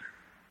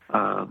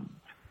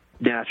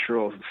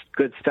 natural,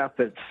 good stuff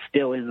that's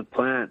still in the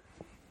plant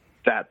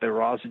that the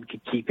rosin can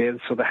keep in.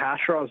 So the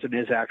hash rosin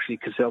is actually,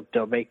 because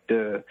they'll make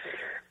the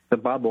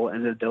bubble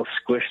and then they'll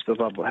squish the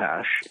bubble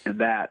hash, and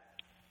that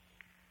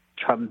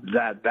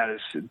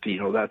is,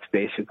 that's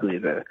basically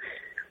the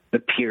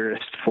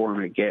purest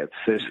form it gets.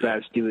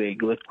 That's doing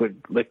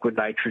liquid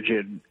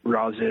nitrogen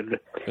rosin.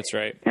 That's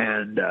right.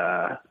 And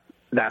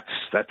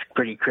that's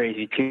pretty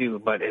crazy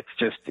too. But it's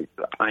just,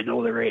 I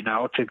know that right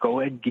now to go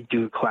and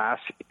do a class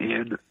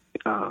in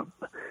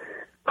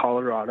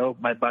Colorado,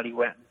 my buddy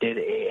went and did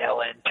a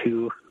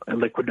LN2, a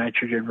liquid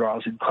nitrogen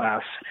rosin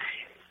class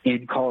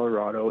in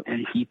Colorado,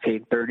 and he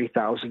paid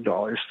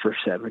 $30,000 for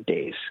 7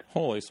 days.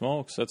 Holy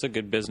smokes, that's a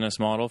good business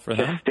model for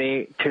them.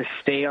 To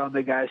stay on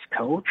the guy's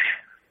couch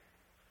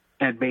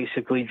and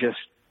basically just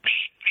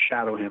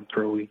shadow him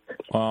for a week.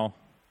 Wow.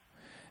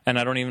 And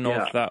I don't even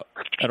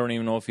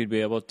know if you'd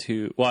be able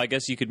to. Well, I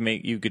guess you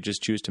could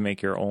just choose to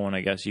make your own.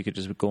 I guess you could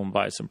just go and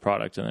buy some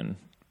product and then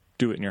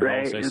do it in your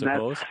house, I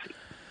suppose.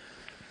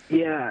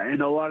 Yeah,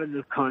 and a lot of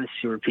the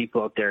connoisseur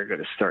people out there are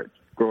going to start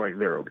growing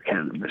their own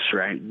cannabis,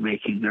 right?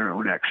 Making their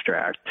own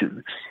extract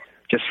and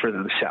just for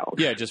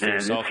themselves. Yeah, just for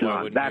yourself.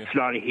 That's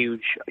not a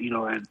huge,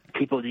 and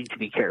people need to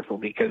be careful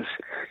because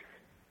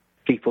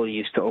people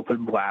used to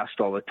open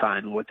blast all the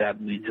time. And what that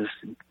means is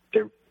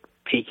they're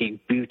taking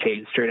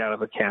butane straight out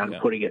of a can,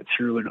 putting it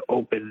through an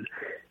open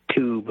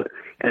tube,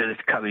 and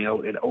it's coming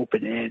out an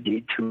open end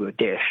into a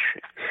dish.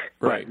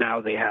 Right. But now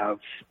they have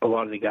a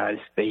lot of the guys,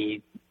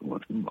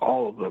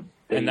 all of them.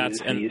 And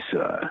that's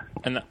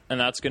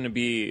going to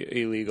be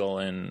illegal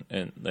in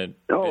the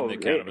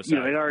cannabis. It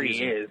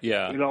already is.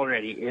 Yeah, it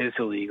already is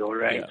illegal,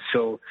 right? Yeah.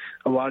 So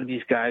a lot of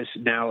these guys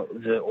now,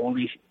 the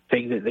only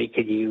thing that they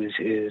could use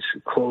is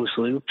closed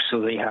loop.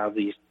 So they have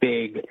these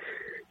big,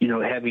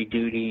 heavy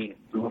duty,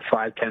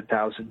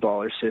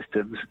 $5,000-$10,000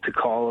 systems to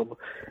call them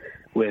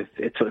with.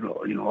 It's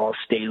all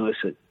stainless,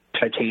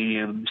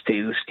 titanium,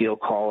 stainless steel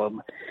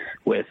column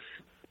with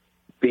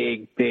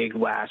big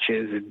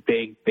latches and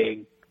big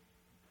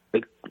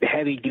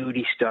heavy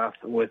duty stuff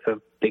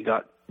they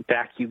got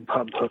vacuum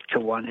pump hooked to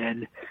one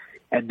end,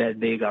 and then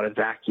they got a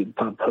vacuum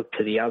pump hooked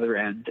to the other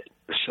end.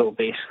 So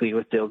basically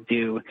what they'll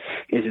do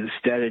is,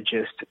 instead of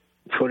just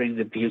putting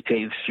the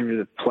butane through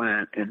the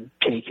plant and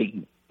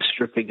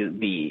stripping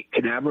the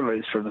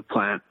cannabinoids from the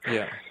plant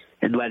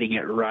and letting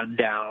it run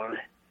down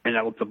and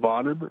out the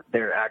bottom,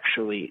 they're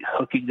actually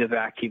hooking the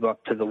vacuum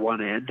up to the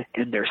one end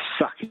and they're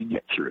sucking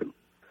it through.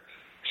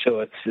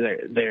 So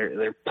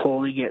they're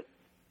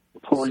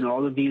pulling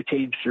all the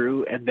butane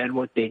through, and then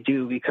what they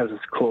do, because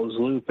it's closed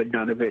loop and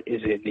none of it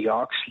is in the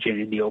oxygen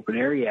in the open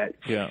air yet,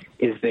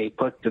 is they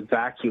put the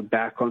vacuum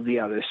back on the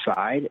other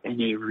side and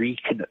they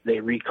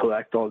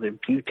recollect all the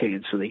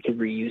butane so they can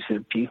reuse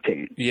the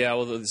butane. Yeah,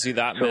 well, see,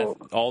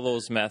 all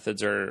those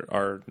methods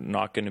are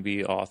not going to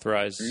be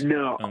authorized.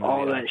 No,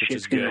 all that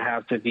shit's going to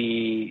have to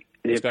be.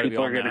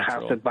 People are going to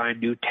have to buy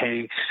new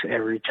tanks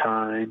every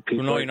time.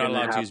 No, you're not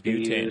allowed to use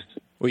butane.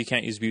 Well, you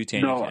can't use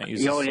butane. No, you can't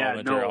use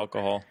solvent or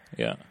alcohol.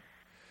 Yeah.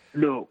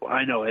 No,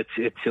 I know it's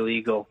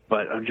illegal,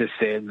 but I'm just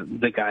saying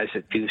the guys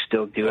that do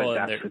still do it,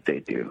 that's what they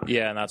do.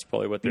 Yeah, and that's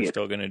probably what they're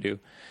still going to do.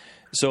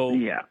 So,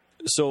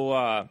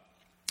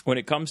 when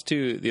it comes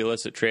to the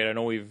illicit trade, I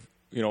know we've,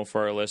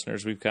 for our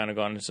listeners, we've kind of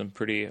gone into some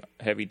pretty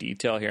heavy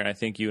detail here, and I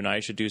think you and I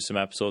should do some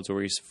episodes where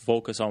we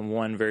focus on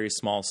one very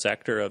small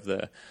sector of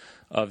the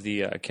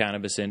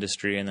cannabis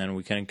industry, and then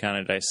we can kind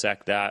of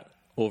dissect that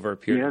over a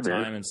period of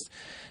time, and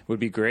would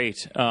be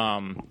great.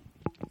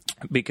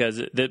 But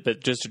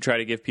just to try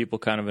to give people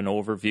kind of an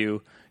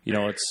overview,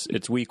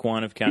 it's week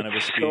one of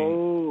cannabis.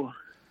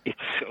 It's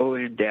so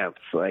in depth.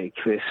 Like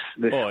this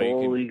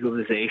whole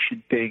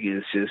legalization thing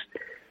is just,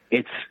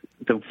 it's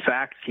the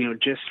fact,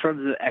 just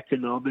from the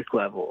economic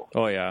level.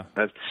 Oh yeah.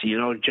 That's,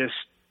 just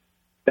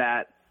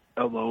that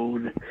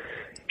alone,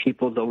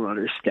 people don't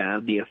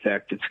understand the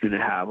effect it's going to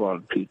have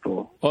on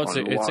people. Well,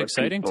 it's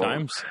exciting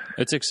times.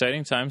 It's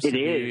exciting times to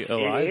be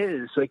alive. It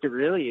is. Like, it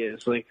really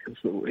is. Like,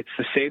 it's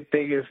the same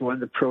thing as when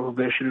the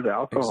prohibition of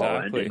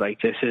alcohol ended.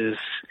 Like, this is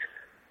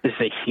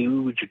a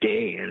huge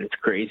day, and it's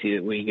crazy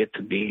that we get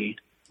to be,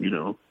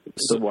 the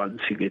ones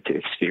who get to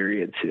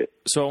experience it.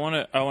 So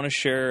I want to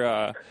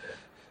share,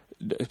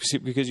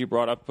 because you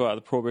brought up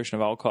the prohibition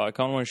of alcohol, I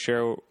kind of want to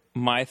share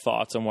my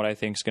thoughts on what I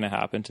think is going to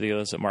happen to the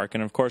illicit market.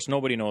 And of course,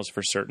 nobody knows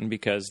for certain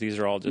because these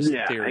are all just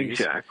theories.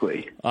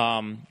 Exactly.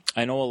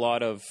 I know a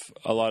lot of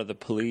the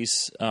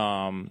police,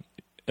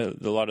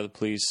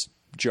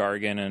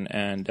 jargon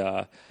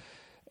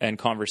and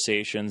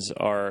conversations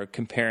are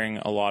comparing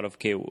a lot of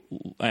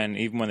and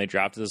even when they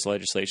drafted this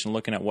legislation,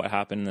 looking at what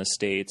happened in the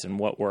States and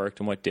what worked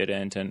and what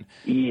didn't, and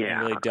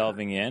really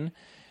delving in.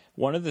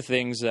 One of the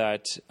things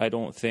that I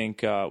don't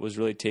think was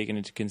really taken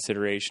into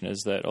consideration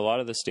is that a lot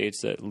of the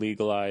states that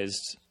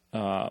legalized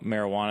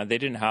marijuana, they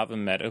didn't have a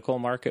medical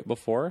market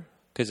before.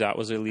 because that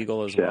was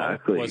illegal as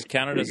Exactly. well. Was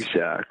Canada's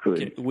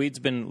Exactly. weed's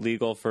been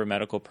legal for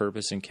medical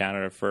purpose in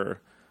Canada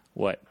for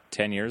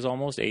 10 years,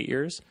 almost 8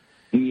 years?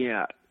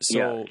 Yeah.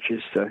 So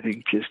I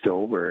think just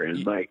over,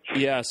 and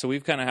so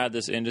we've kind of had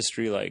this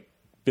industry like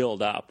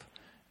build up,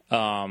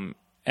 and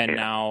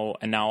now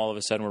all of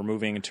a sudden we're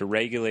moving to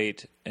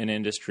regulate an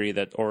industry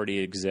that already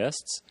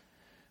exists.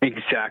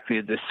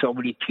 Exactly. There's so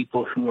many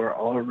people who are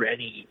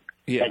already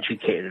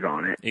educated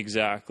on it.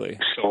 Exactly.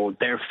 So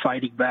they're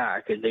fighting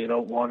back, and they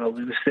don't want to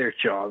lose their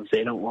jobs.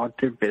 They don't want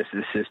their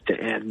businesses to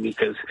end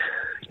because,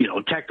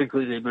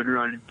 technically they've been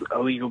running a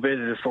legal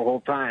business the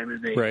whole time,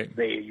 and they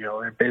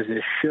their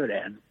business should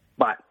end.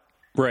 But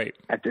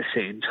at the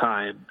same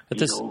time, a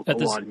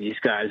lot of these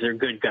guys are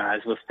good guys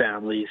with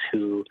families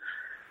who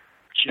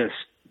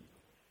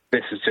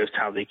this is just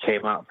how they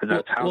came up, and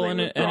that's how they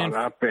were brought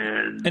up.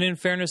 And in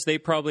fairness, they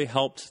probably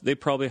helped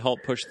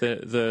push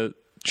the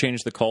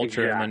change the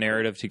culture and the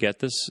narrative to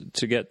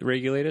get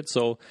regulated.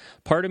 So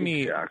part of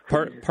me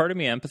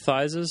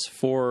empathizes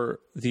for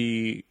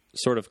the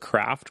sort of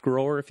craft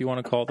grower, if you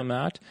want to call them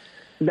that.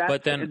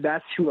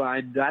 That's who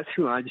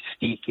I'm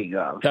speaking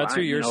of. That's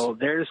who you're.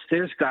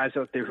 There's guys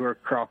out there who are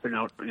cropping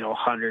out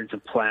hundreds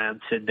of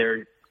plants, and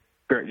they're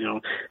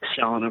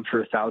selling them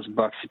for $1,000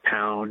 a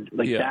pound.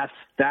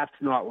 That's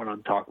not what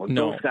I'm talking about.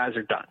 No. Those guys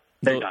are done.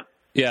 They're done.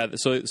 Yeah,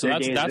 so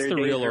that's the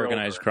real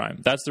organized crime.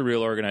 That's the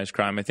real organized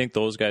crime. I think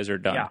those guys are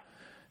done. Yeah.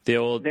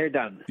 They're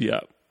done. Yeah.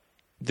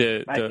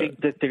 I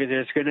think that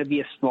there's going to be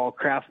a small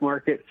craft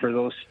market for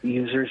those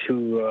users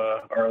who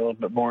are a little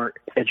bit more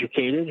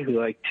educated,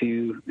 who like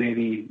to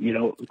maybe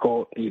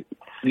go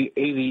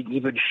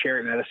even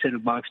share medicine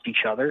amongst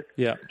each other,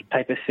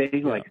 type of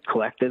thing, like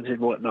collectives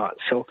and whatnot.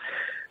 So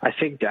I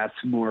think that's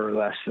more or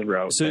less the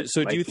route.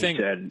 So do you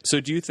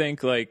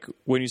think like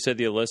when you said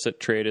the illicit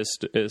trade is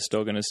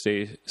still going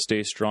to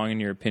stay strong in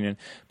your opinion,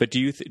 but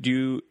do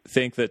you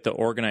think that the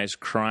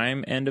organized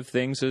crime end of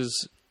things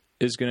is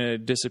going to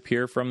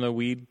disappear from the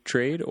weed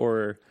trade,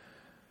 or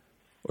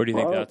do you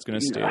think that's going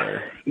to stay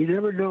there? You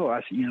never know.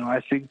 I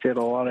think that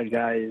a lot of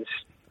guys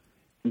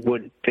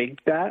would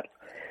think that,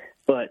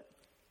 but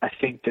I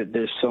think that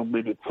there's so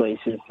many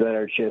places that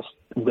are just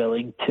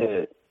willing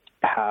to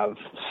have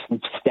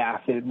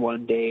staff in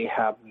one day,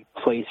 have the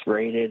place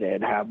raided,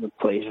 and have the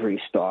place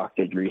restocked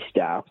and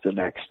restaffed the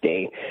next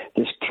day.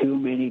 There's too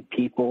many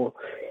people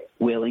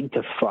willing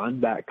to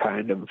fund that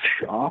kind of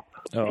shop,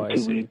 and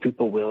too many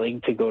people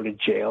willing to go to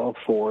jail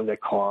for the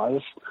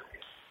cause,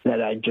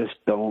 that I just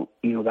don't.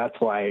 That's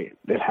why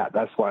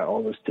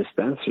all those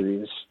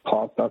dispensaries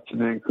popped up to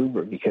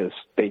Vancouver, because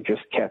they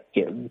just kept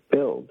getting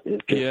billed.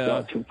 It just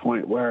got to a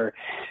point where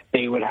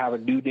they would have a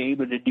new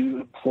name and a new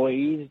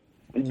employees.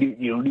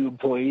 New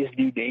employees,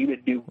 new name,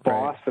 and new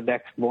boss the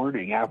next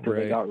morning after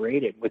they got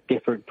raided with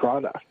different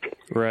product.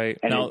 Right.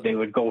 And they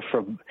would go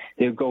from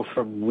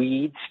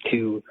weeds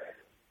to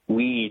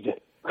weed.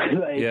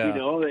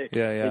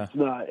 It's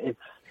not.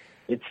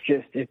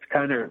 It's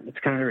kind of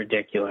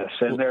ridiculous.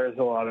 And there's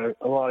a lot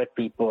of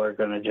people are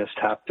going to just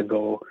have to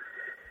go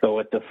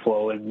with the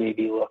flow and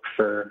maybe look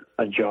for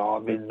a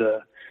job in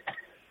the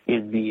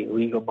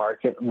legal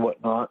market and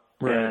whatnot.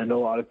 Right. And a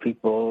lot of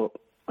people.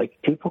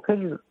 People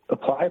can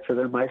apply for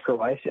their micro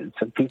license,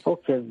 and people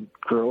can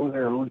grow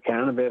their own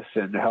cannabis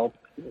and help.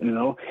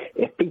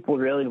 If people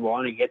really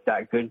want to get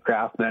that good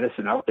craft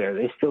medicine out there,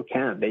 they still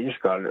can. They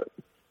just got to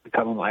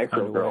become a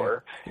micro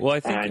grower. Well, I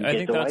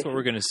think that's what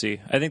we're going to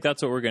see. I think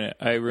that's what we're going to.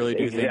 I really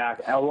do think.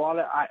 A lot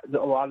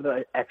of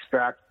the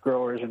extract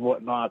growers and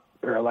whatnot,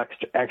 or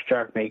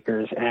extract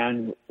makers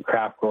and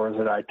craft growers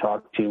that I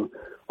talk to,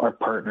 are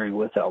partnering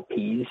with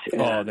LPs.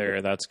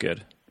 That's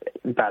good.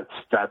 That's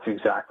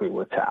exactly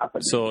what's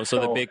happening. So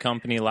the big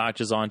company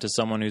latches on to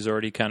someone who's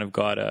already kind of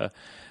got a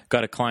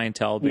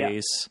clientele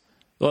base. Yeah.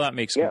 Well, that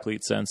makes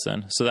complete sense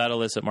then. So that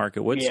illicit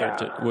market would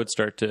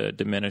start to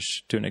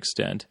diminish to an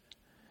extent.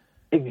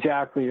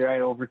 Exactly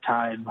right, over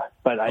time.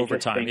 But I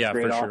just think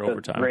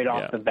right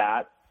off the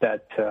bat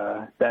that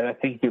I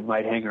think it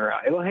might hang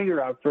around. It'll hang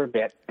around for a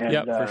bit.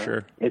 And, for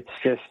sure. It's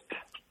just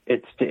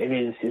it's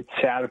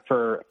sad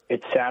for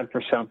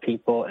some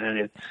people, and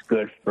it's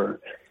good for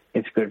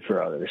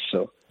others.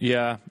 So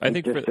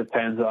it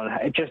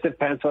just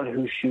depends on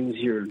whose shoes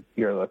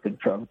you're looking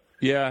from.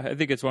 Yeah, I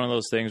think it's one of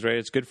those things, right?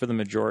 It's good for the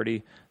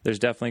majority. There's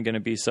definitely going to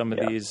be some of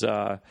these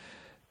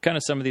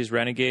some of these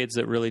renegades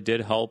that really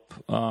did help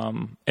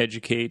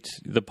educate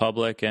the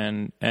public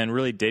and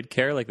really did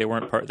care. Like they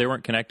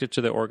weren't connected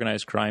to the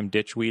organized crime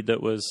ditchweed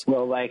that was.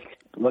 Well,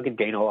 look at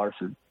Dana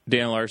Larson.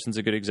 Dana Larson's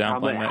a good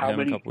example. I met him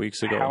a couple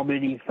weeks ago. How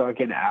many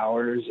fucking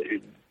hours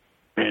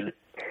and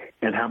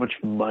how much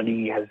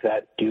money has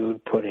that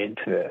dude put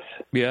into this?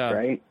 Yeah.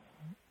 Right?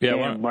 Yeah.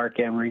 And Mark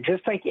Emery,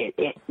 just like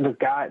the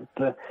guys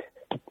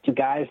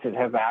that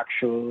have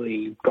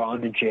actually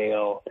gone to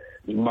jail,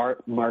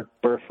 Mark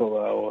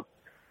Buffalo,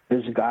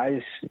 there's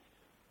guys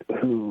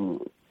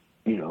who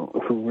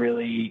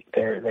really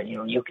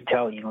you can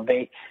tell,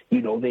 they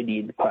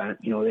need the plant,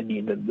 they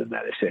need the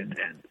medicine,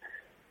 and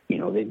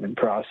they've been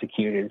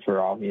prosecuted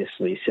for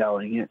obviously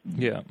selling it,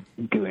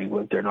 doing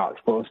what they're not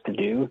supposed to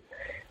do,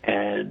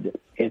 and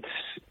it's,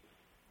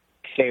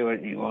 say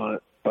what you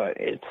want, but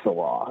it's the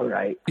law,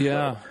 right?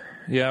 Yeah. So,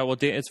 yeah. Well,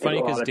 it's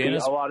funny because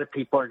a lot of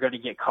people are going to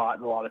get caught,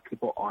 and a lot of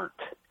people aren't.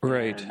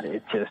 Right. And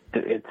it's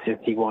if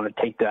you want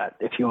to take that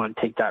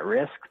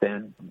risk,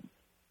 then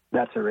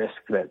that's a risk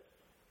that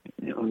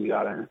you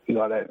gotta.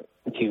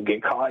 If you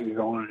get caught, you're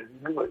going.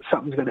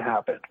 Something's going to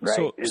happen,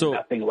 right? So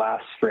nothing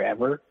lasts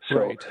forever. So,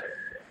 right.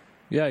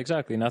 Yeah,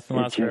 exactly. Nothing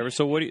lasts forever.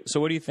 So what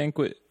do you think?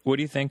 What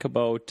do you think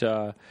about?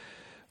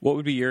 What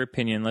would be your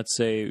opinion? Let's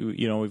say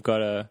we've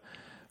got a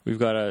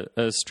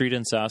street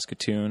in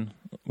Saskatoon.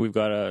 We've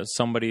got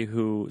somebody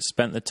who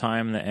spent the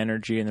time, and the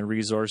energy, and the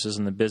resources,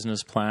 and the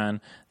business plan.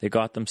 They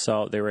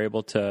were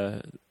able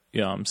to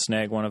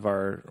snag one of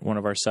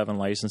our 7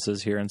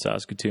 licenses here in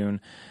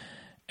Saskatoon.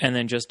 And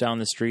then just down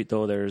the street,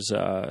 though, there's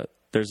an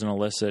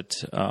illicit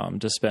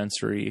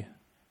dispensary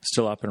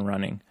still up and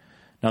running.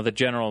 Now, the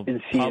general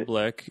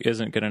public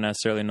isn't going to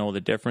necessarily know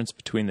the difference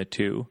between the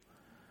two.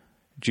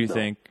 Do you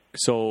think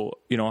so?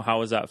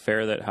 How is that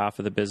fair that half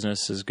of the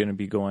business is going to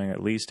be going,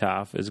 at least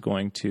half is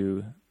going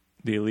to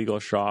the illegal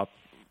shop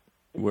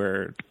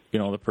where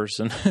the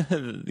person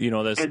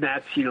this, and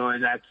that's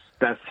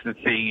the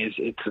thing, is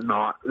it's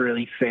not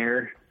really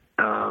fair.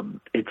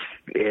 It's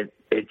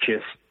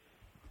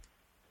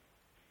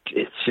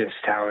just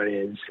how it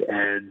is,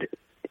 and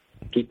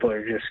people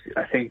are just.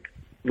 I think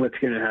what's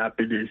going to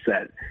happen is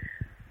that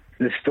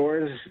the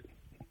stores,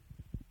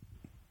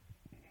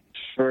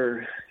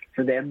 for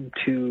them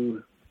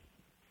to,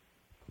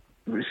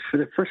 for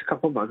the first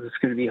couple of months, it's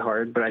going to be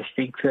hard. But I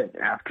think that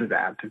after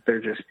that,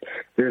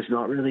 there's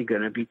not really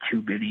going to be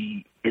too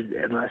many,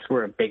 unless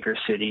we're a bigger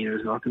city.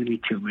 There's not going to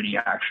be too many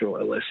actual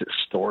illicit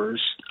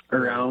stores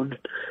around,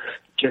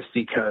 just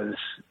because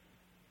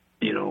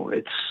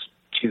it's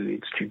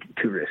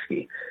too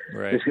risky.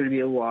 Right. There's going to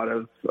be a lot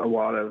of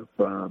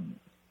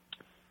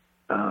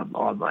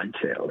online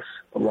sales,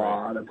 a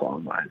lot of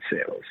online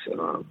sales.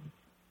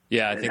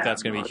 Yeah, I think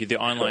that's going to be huge.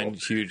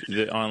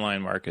 The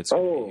online market's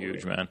going to be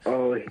huge, man.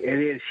 Oh, it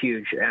is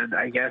huge. And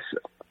I guess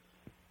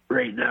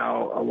right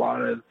now, a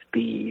lot of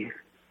the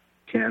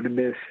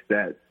cannabis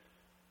that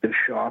the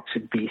shops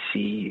in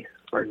BC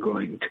are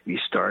going to be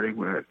starting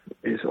with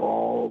is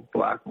all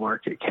black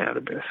market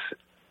cannabis.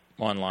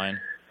 Online.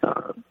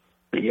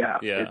 Yeah,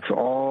 it's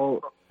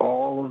all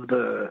of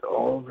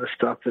the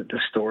stuff that the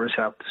stores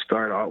have to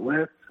start out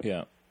with.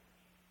 Yeah,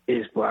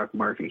 is black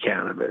market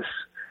cannabis.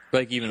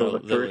 Like even the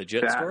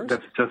legit stores?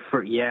 The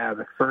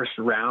first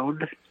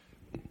round,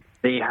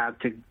 they have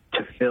to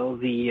fill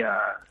the...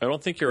 I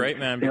don't think you're right,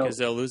 man, because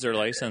they'll lose their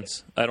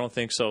license. I don't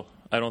think so.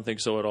 I don't think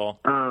so at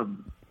all.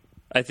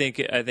 I think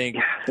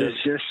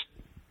there's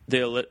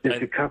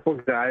a couple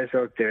of guys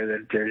out there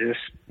that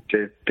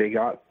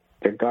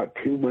they've got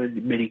too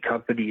many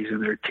companies,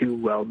 and they're too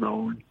well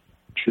known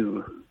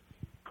to...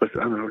 I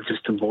don't know,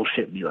 just to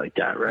bullshit me like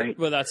that, right?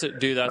 Well, that's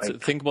it, dude. That's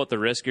it. Think about the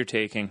risk you're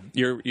taking.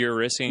 You're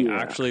risking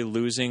actually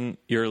losing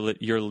your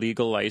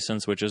legal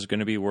license, which is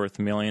going to be worth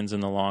millions in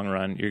the long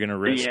run. You're going to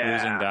risk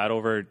losing that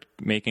over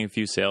making a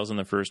few sales in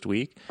the first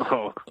week.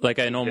 Oh, like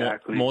I know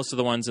most of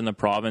the ones in the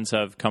province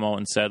have come out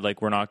and said,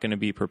 like, we're not going to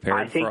be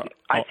prepared.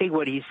 I think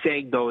what he's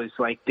saying though is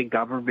like the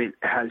government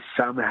has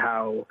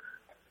somehow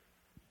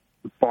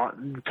bought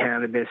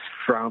cannabis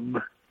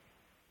from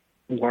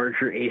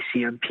larger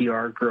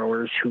ACMPR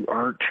growers who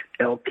aren't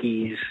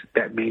LPs,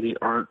 that maybe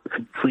aren't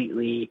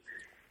completely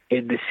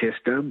in the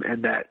system,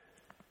 and that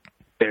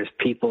there's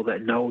people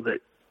that know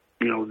that,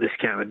 this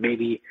kind of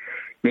maybe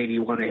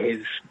one of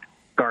his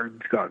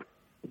gardens got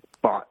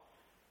bought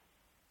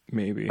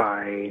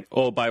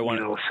by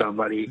one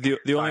somebody.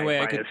 The only way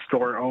a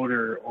store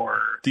owner, or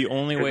the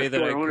only way that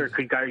store owner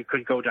could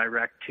go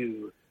direct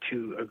to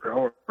a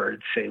grower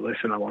and say,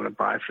 listen, I want to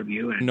buy from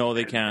you. No,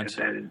 they can't.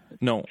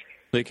 No.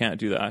 They can't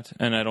do that,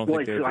 and I don't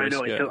think they would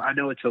risk it. I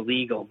know it's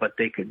illegal, but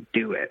they could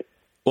do it.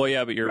 Well,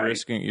 yeah, but you're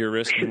risking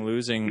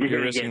losing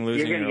your livelihood.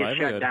 You're going to get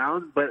shut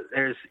down, but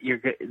there's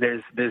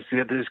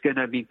going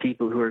to be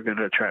people who are going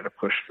to try to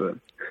push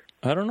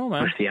I don't know,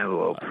 man. Push the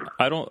envelope.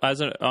 I don't as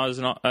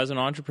an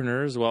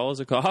entrepreneur as well as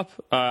a cop.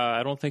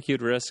 I don't think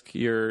you'd risk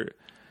your.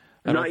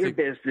 Not your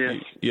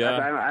business.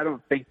 Yeah. I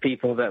don't think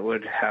people that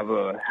would have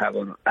a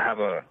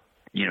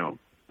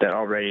that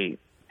already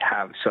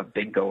have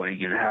something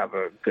going and have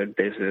a good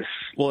business.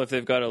 Well, if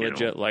they've got a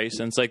legit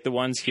license, like the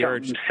ones here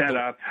are set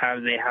up,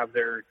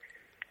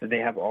 they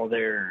have all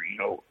their,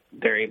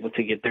 they're able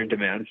to get their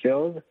demand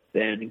filled,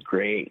 then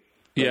great.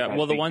 Yeah,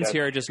 well, the ones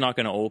here are just not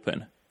going to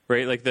open,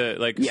 right?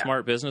 Like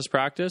smart business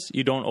practice,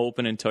 you don't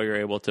open until you're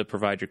able to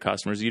provide your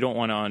customers. You don't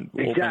want to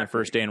open the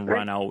first day and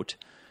run out,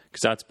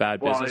 because that's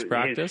bad business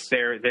practice. They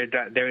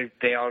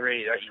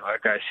already,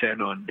 like I said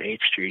on H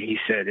Street, he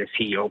said if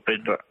he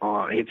opened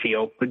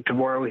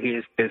tomorrow,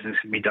 his business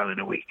would be done in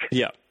a week.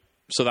 Yeah,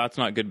 so that's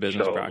not good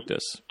business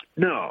practice.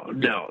 No,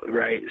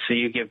 right? So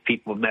you give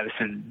people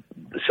medicine,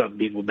 some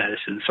people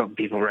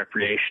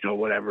recreational,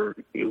 whatever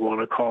you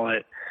want to call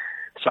it.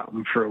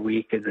 something for a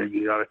week and then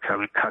you got to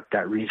kind of cut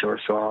that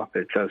resource off.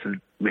 It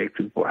doesn't make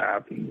people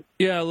happy.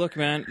 Yeah, look,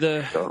 man,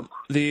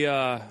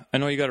 I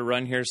know you got to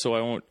run here, so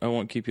I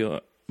won't keep you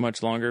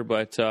much longer,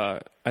 but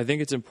I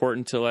think it's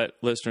important to let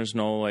listeners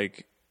know,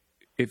 like,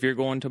 if you're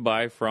going to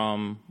buy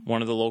from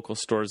one of the local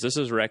stores, this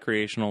is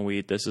recreational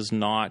weed. This is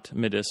not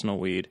medicinal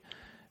weed.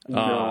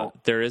 No.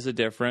 There is a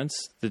difference.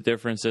 The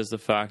difference is the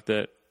fact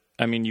that,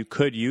 I mean, you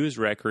could use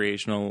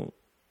recreational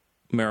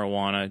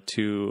marijuana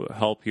to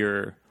help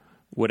your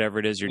whatever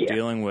it is you're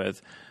dealing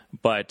with,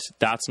 but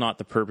that's not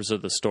the purpose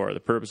of the store. The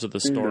purpose of the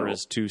store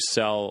is to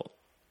sell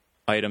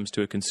items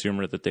to a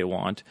consumer that they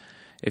want.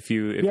 If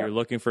you're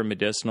looking for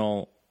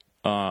medicinal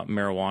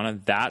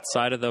marijuana, that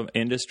side of the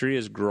industry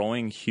is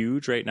growing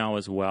huge right now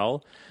as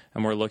well.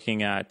 And we're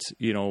looking at,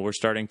 we're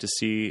starting to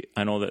see,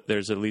 I know that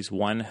there's at least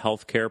one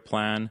healthcare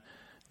plan,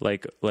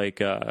 like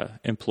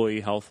employee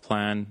health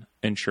plan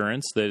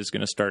insurance, that is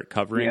going to start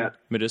covering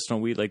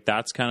medicinal weed. Like,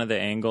 that's kind of the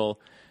angle.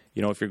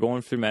 If you're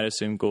going through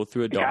medicine, go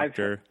through a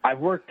doctor. I've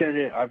worked at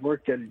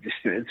a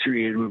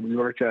dispensary, and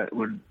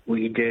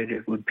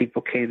when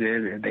people came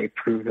in and they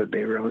proved that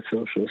they were on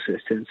social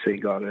assistance, they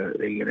get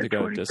a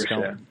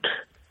 20%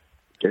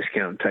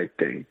 discount type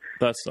thing.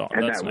 That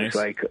nice. Was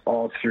like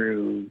all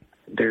through.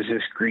 There's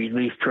this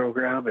Greenleaf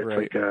program.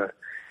 It's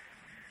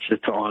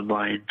it's an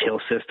online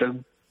till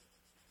system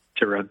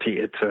to run.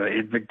 It's an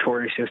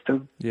inventory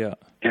system. Yeah,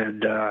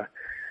 and they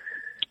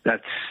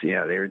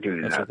were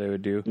doing that's that. What they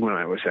would do when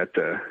I was at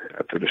the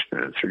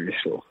dispensary.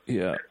 So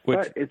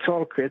but it's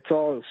all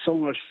so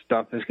much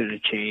stuff is going to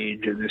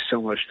change, and there's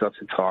so much stuff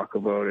to talk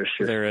about. It's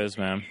just, there is,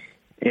 man.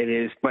 It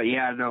is, but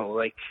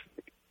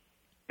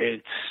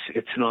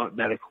it's not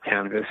medical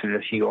cannabis, and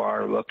if you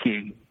are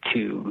looking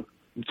to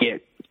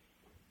get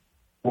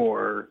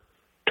or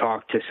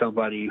talk to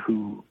somebody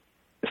who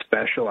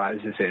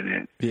specializes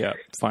in it,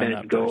 find and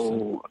that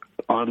go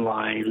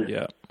online,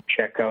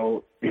 check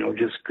out,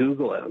 just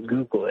Google it,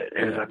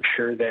 and I'm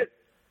sure that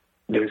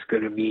there's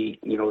going to be,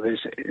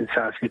 there's in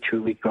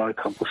Saskatoon we've got a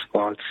couple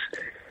spots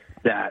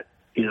that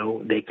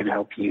they can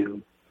help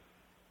you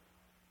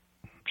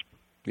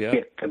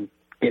get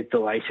the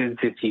license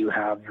if you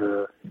have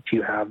the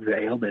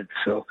ailment.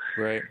 So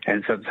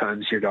and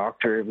sometimes your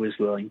doctor was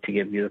willing to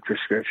give you the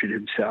prescription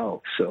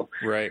himself. So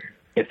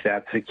if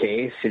that's the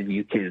case and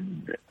you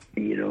can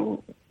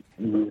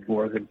move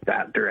more in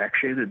that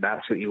direction and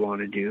that's what you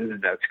want to do, then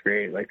that's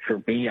great. Like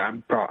for me,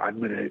 I'm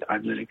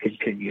gonna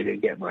continue to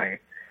get my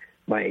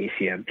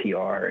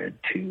ACMPR and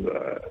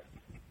to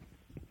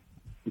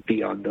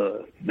be on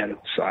the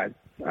medical side.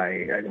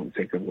 I don't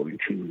think I'm going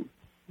to.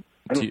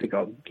 I don't think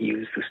I'll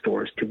use the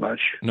stores too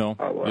much. No,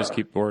 just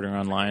keep ordering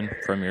online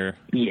from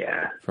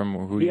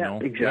from who you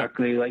know.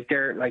 Exactly. Like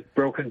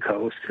Broken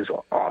Coast is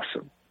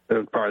awesome.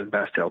 They're probably the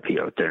best LP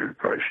out there.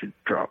 Probably should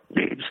drop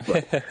names,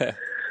 but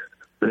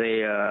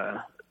they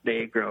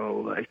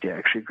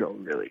actually grow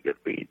really good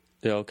weed.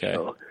 Yeah, okay.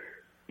 So,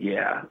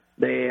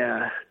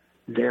 they're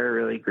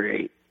really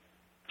great.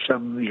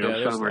 Some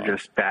some are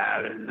just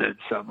bad, and then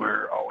some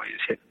are always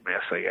hit and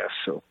miss, I guess.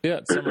 So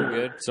some are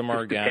good, some are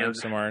organic,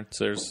 some aren't.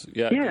 So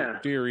do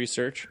your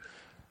research.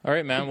 All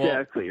right, man.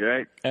 Exactly,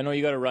 right. I know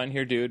you got to run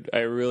here, dude. I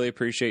really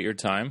appreciate your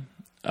time.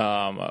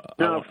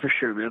 No, for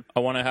sure, man. I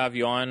want to have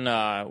you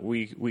on.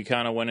 We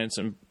kind of went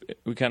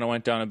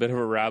down a bit of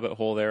a rabbit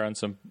hole there on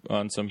some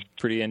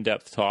pretty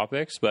in-depth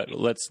topics. But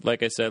let's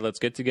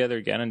get together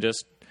again and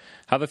just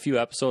have a few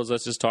episodes.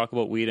 Let's just talk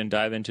about weed and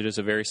dive into just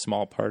a very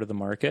small part of the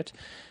market.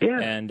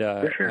 And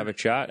have a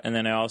chat. And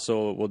then I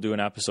also will do an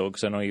episode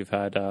because I know you've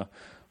had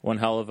one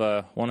hell of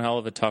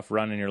a tough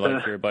run in your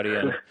life here, buddy.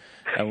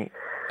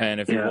 And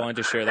if you're willing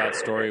to share that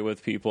story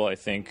with people, I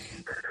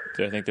think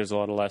there's a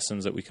lot of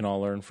lessons that we can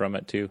all learn from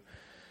it too.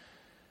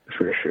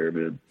 For sure,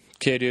 man.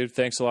 Okay, dude.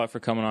 Thanks a lot for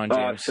coming on,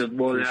 James. Awesome.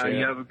 Well,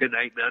 you have a good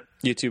night, man.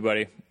 You too,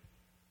 buddy.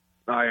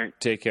 All right.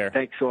 Take care.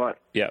 Thanks a lot.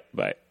 Yeah.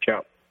 Bye.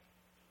 Ciao.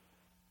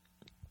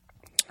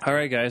 All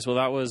right, guys. Well,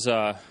 that was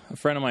a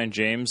friend of mine,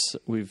 James.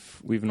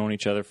 We've known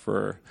each other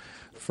for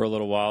a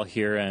little while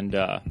here, and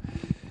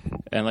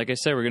like I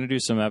said, we're going to do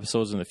some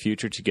episodes in the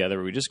future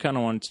together. We just kind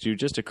of wanted to do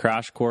just a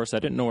crash course. I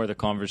didn't know where the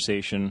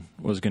conversation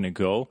was going to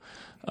go.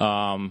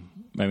 I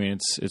mean,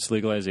 it's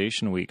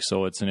legalization week,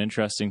 so it's an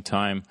interesting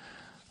time.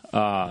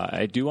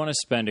 I do want to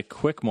spend a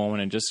quick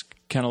moment and just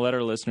kind of let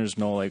our listeners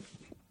know, like,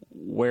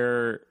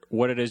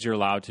 what it is you're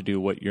allowed to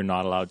do, what you're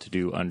not allowed to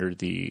do under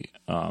the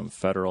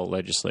federal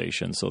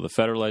legislation. So the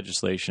federal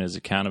legislation is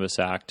the Cannabis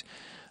Act.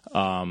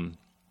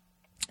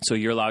 So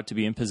you're allowed to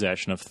be in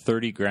possession of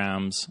 30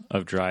 grams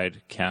of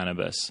dried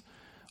cannabis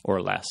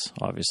or less,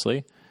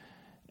 obviously.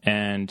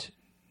 And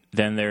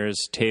then there's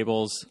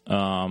tables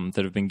that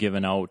have been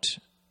given out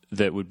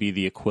that would be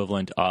the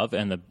equivalent of,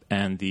 and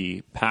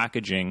the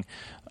packaging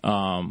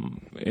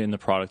in the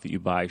product that you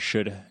buy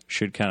should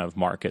kind of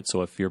mark it.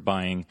 So if you're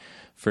buying,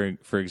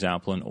 for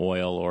example, an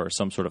oil or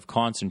some sort of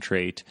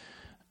concentrate,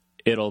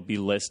 it'll be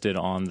listed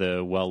on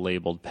the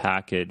well-labeled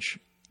package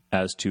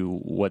as to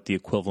what the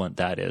equivalent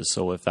that is.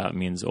 So if that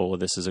means,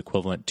 this is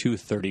equivalent to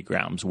 30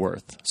 grams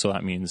worth, so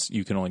that means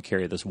you can only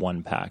carry this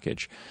one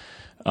package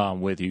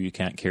with you. You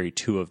can't carry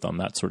two of them,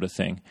 that sort of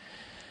thing.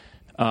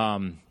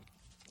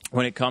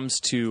 When it comes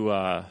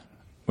to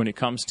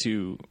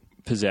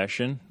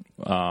possession,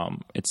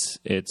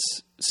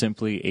 it's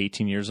simply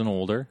 18 years and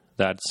older.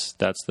 That's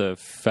the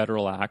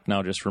federal act.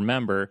 Now, just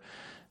remember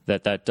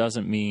that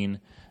doesn't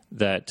mean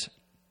that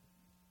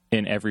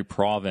in every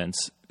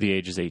province the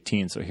age is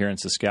 18. So here in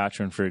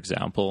Saskatchewan, for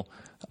example,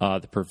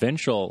 the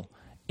provincial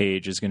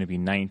age is going to be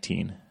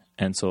 19.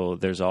 And so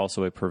there's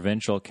also a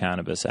provincial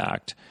cannabis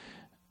act,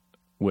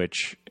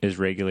 which is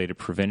regulated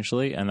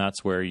provincially, and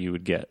that's where you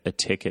would get a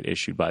ticket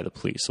issued by the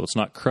police. So it's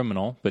not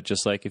criminal, but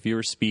just like if you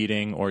were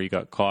speeding or you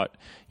got caught,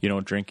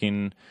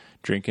 drinking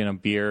a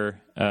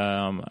beer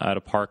at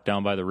a park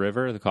down by the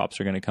river, the cops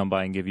are going to come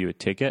by and give you a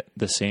ticket.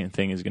 The same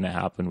thing is going to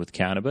happen with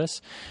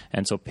cannabis.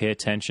 And so pay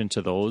attention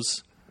to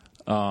those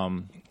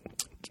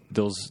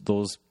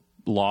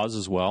laws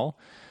as well.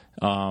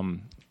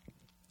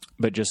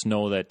 But just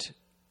know that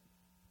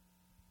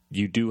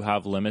you do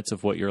have limits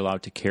of what you're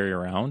allowed to carry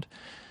around.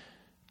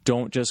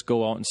 Don't just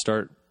go out and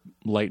start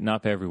lighting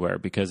up everywhere,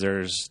 because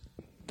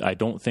I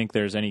don't think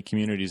there's any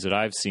communities that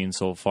I've seen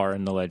so far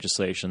in the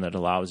legislation that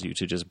allows you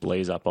to just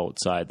blaze up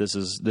outside. This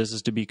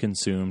is to be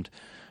consumed,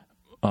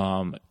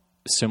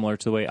 similar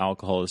to the way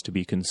alcohol is to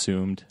be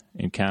consumed.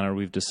 In Canada,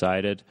 we've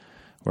decided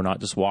we're not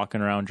just walking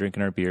around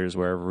drinking our beers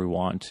wherever we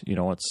want.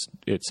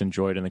 It's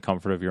enjoyed in the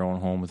comfort of your own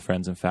home with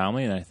friends and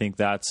family, and I think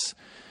that's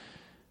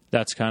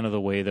kind of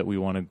the way that we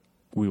want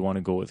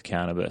to go with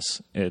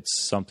cannabis.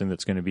 It's something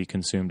that's going to be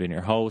consumed in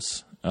your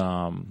house.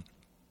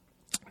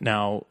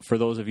 Now, for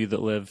those of you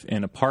that live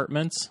in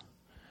apartments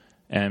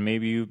and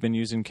maybe you've been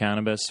using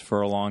cannabis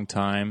for a long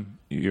time,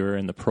 you're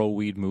in the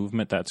pro-weed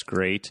movement, that's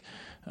great.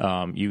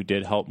 You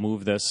did help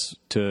move this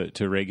to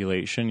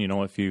regulation,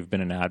 if you've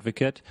been an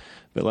advocate,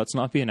 but let's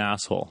not be an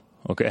asshole,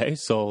 okay?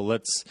 So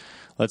let's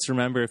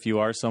remember, if you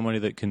are somebody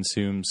that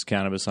consumes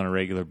cannabis on a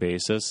regular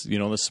basis,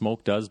 the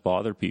smoke does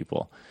bother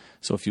people.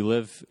 So if you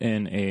live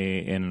in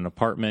an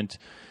apartment,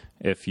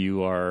 if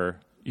you are,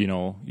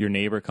 your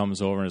neighbor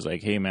comes over and is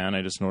like, hey man,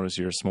 I just noticed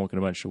you were smoking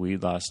a bunch of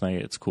weed last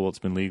night. It's cool. It's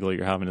been legal.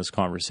 You're having this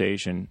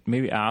conversation.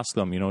 Maybe ask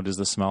them, does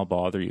the smell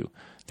bother you?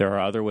 There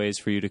are other ways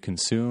for you to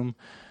consume.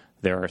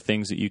 There are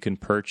things that you can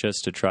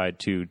purchase to try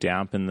to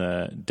dampen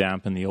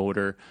the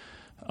odor.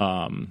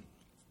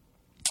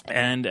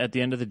 And at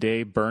the end of the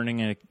day,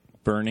 burning a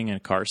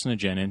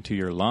carcinogen into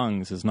your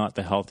lungs is not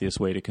the healthiest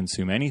way to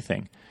consume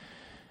anything.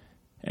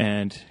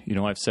 And,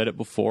 I've said it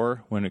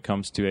before when it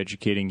comes to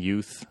educating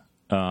youth,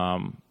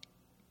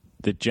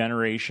 the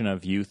generation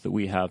of youth that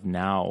we have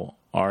now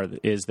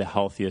is the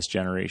healthiest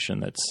generation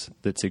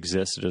that's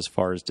existed as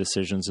far as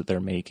decisions that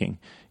they're making.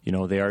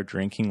 They are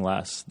drinking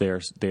less.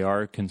 They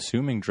are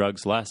consuming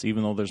drugs less,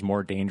 even though there's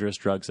more dangerous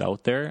drugs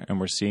out there. And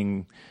we're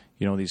seeing,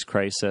 these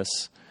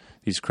crisis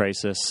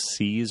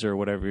C's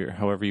or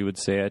however you would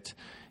say it,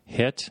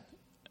 hit.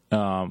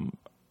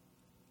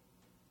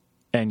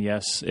 And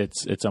yes,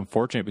 it's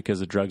unfortunate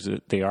because the drugs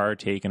that they are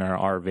taking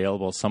are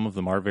available. Some of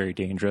them are very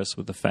dangerous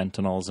with the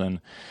fentanyls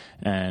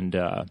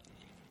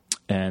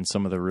and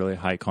some of the really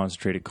high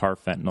concentrated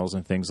carfentanyls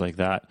and things like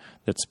that.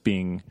 That's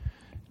being,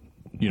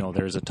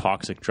 there's a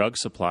toxic drug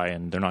supply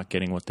and they're not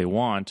getting what they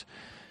want.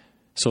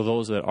 So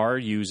those that are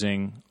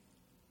using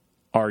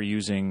a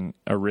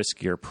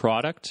riskier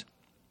product,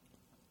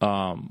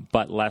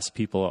 but less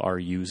people are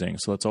using.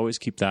 So let's always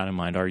keep that in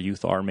mind. Our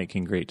youth are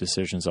making great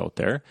decisions out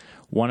there.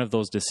 One of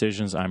those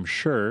decisions, I'm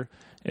sure,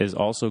 is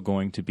also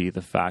going to be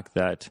the fact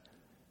that,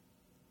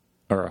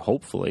 or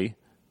hopefully,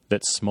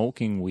 that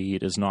smoking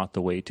weed is not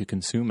the way to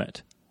consume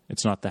it.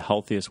 It's not the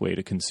healthiest way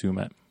to consume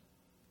it.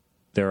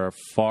 There are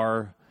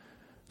far,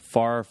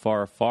 far,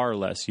 far, far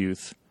less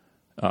youth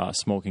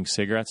smoking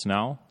cigarettes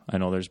now. I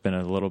know there's been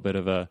a little bit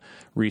of a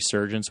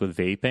resurgence with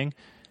vaping,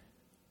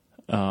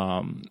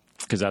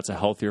 because that's a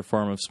healthier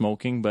form of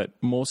smoking. But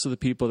most of the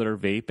people that are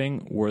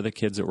vaping were the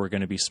kids that were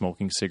going to be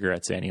smoking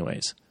cigarettes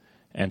anyways.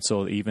 And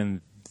so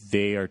even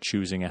they are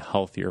choosing a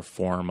healthier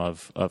form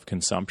of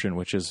consumption,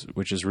 which is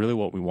really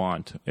what we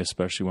want,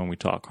 especially when we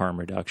talk harm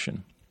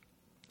reduction.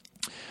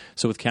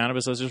 So with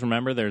cannabis, let's just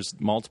remember there's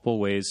multiple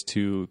ways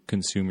to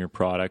consume your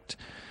product.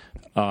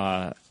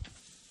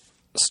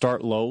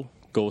 Start low,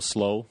 go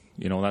slow.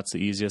 That's the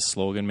easiest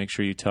slogan. Make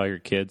sure you tell your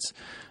kids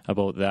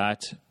about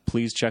that.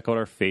 Please check out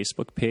our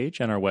Facebook page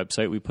and our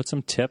website. We put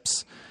some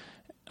tips.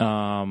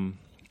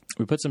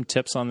 We put some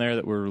tips on there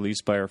that were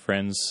released by our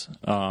friends,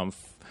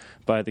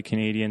 by the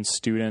Canadian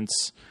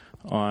students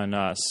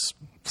on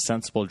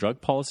sensible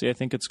drug policy, I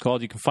think it's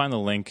called. You can find the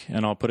link,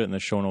 and I'll put it in the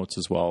show notes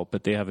as well.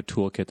 But they have a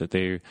toolkit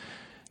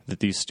that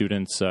these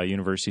students,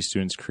 university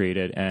students,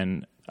 created.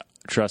 And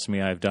trust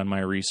me, I've done my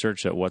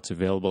research at what's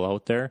available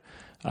out there.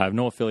 I have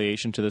no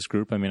affiliation to this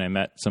group. I mean, I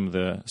met some of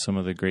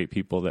the great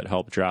people that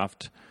helped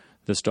draft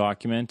this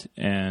document,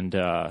 and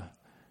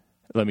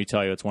let me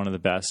tell you, it's one of the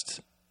best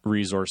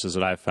resources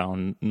that I've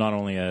found, not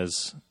only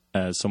as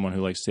someone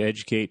who likes to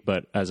educate,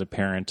 but as a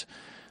parent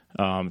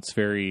It's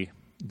very,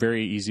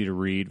 very easy to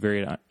read,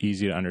 very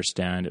easy to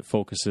understand. It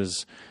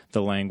focuses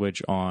the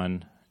language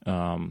on,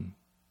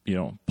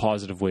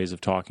 positive ways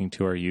of talking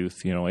to our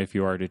youth. If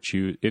you are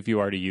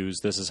to use,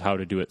 this is how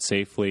to do it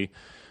safely.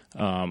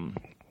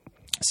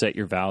 Set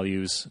your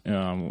values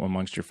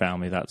amongst your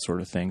family, that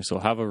sort of thing. So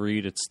have a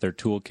read. It's their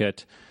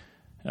toolkit.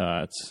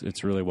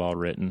 It's really well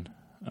written.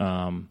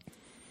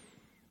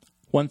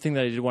 One thing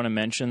that I did want to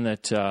mention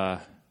that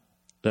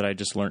I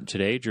just learned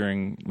today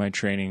during my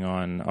training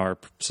on our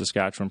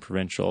Saskatchewan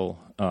Provincial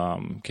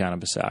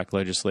Cannabis Act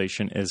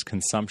legislation is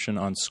consumption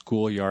on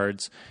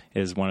schoolyards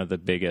is one of the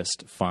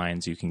biggest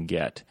fines you can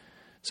get.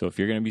 So if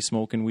you're going to be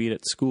smoking weed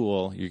at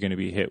school, you're going to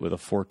be hit with a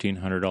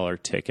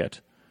 $1,400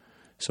 ticket.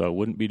 So I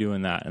wouldn't be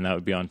doing that, and that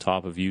would be on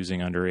top of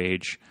using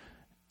underage.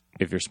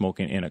 If you're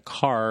smoking in a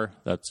car,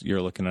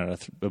 you're looking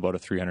at about a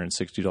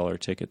 $360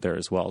 ticket there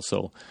as well.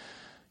 So,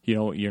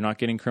 you're not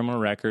getting criminal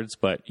records,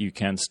 but you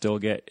can still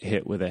get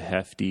hit with a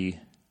hefty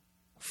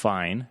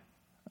fine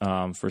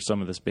for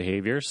some of this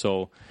behavior.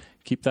 So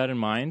keep that in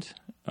mind.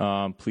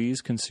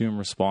 Please consume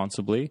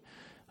responsibly.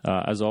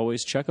 As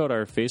always, check out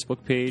our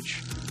Facebook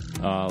page.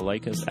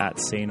 Like us at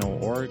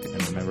SayNo.org,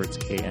 and remember it's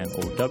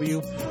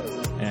KNOW.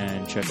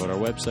 And check out our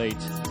website,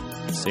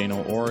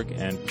 SayNo.org,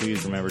 and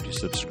please remember to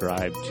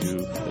subscribe to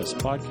this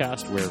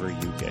podcast wherever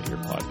you get your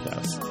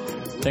podcasts.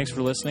 Thanks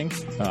for listening.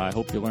 I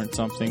hope you learned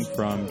something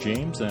from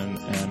James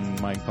and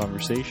my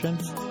conversation.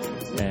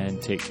 And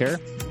take care,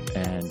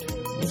 and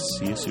we'll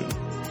see you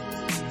soon.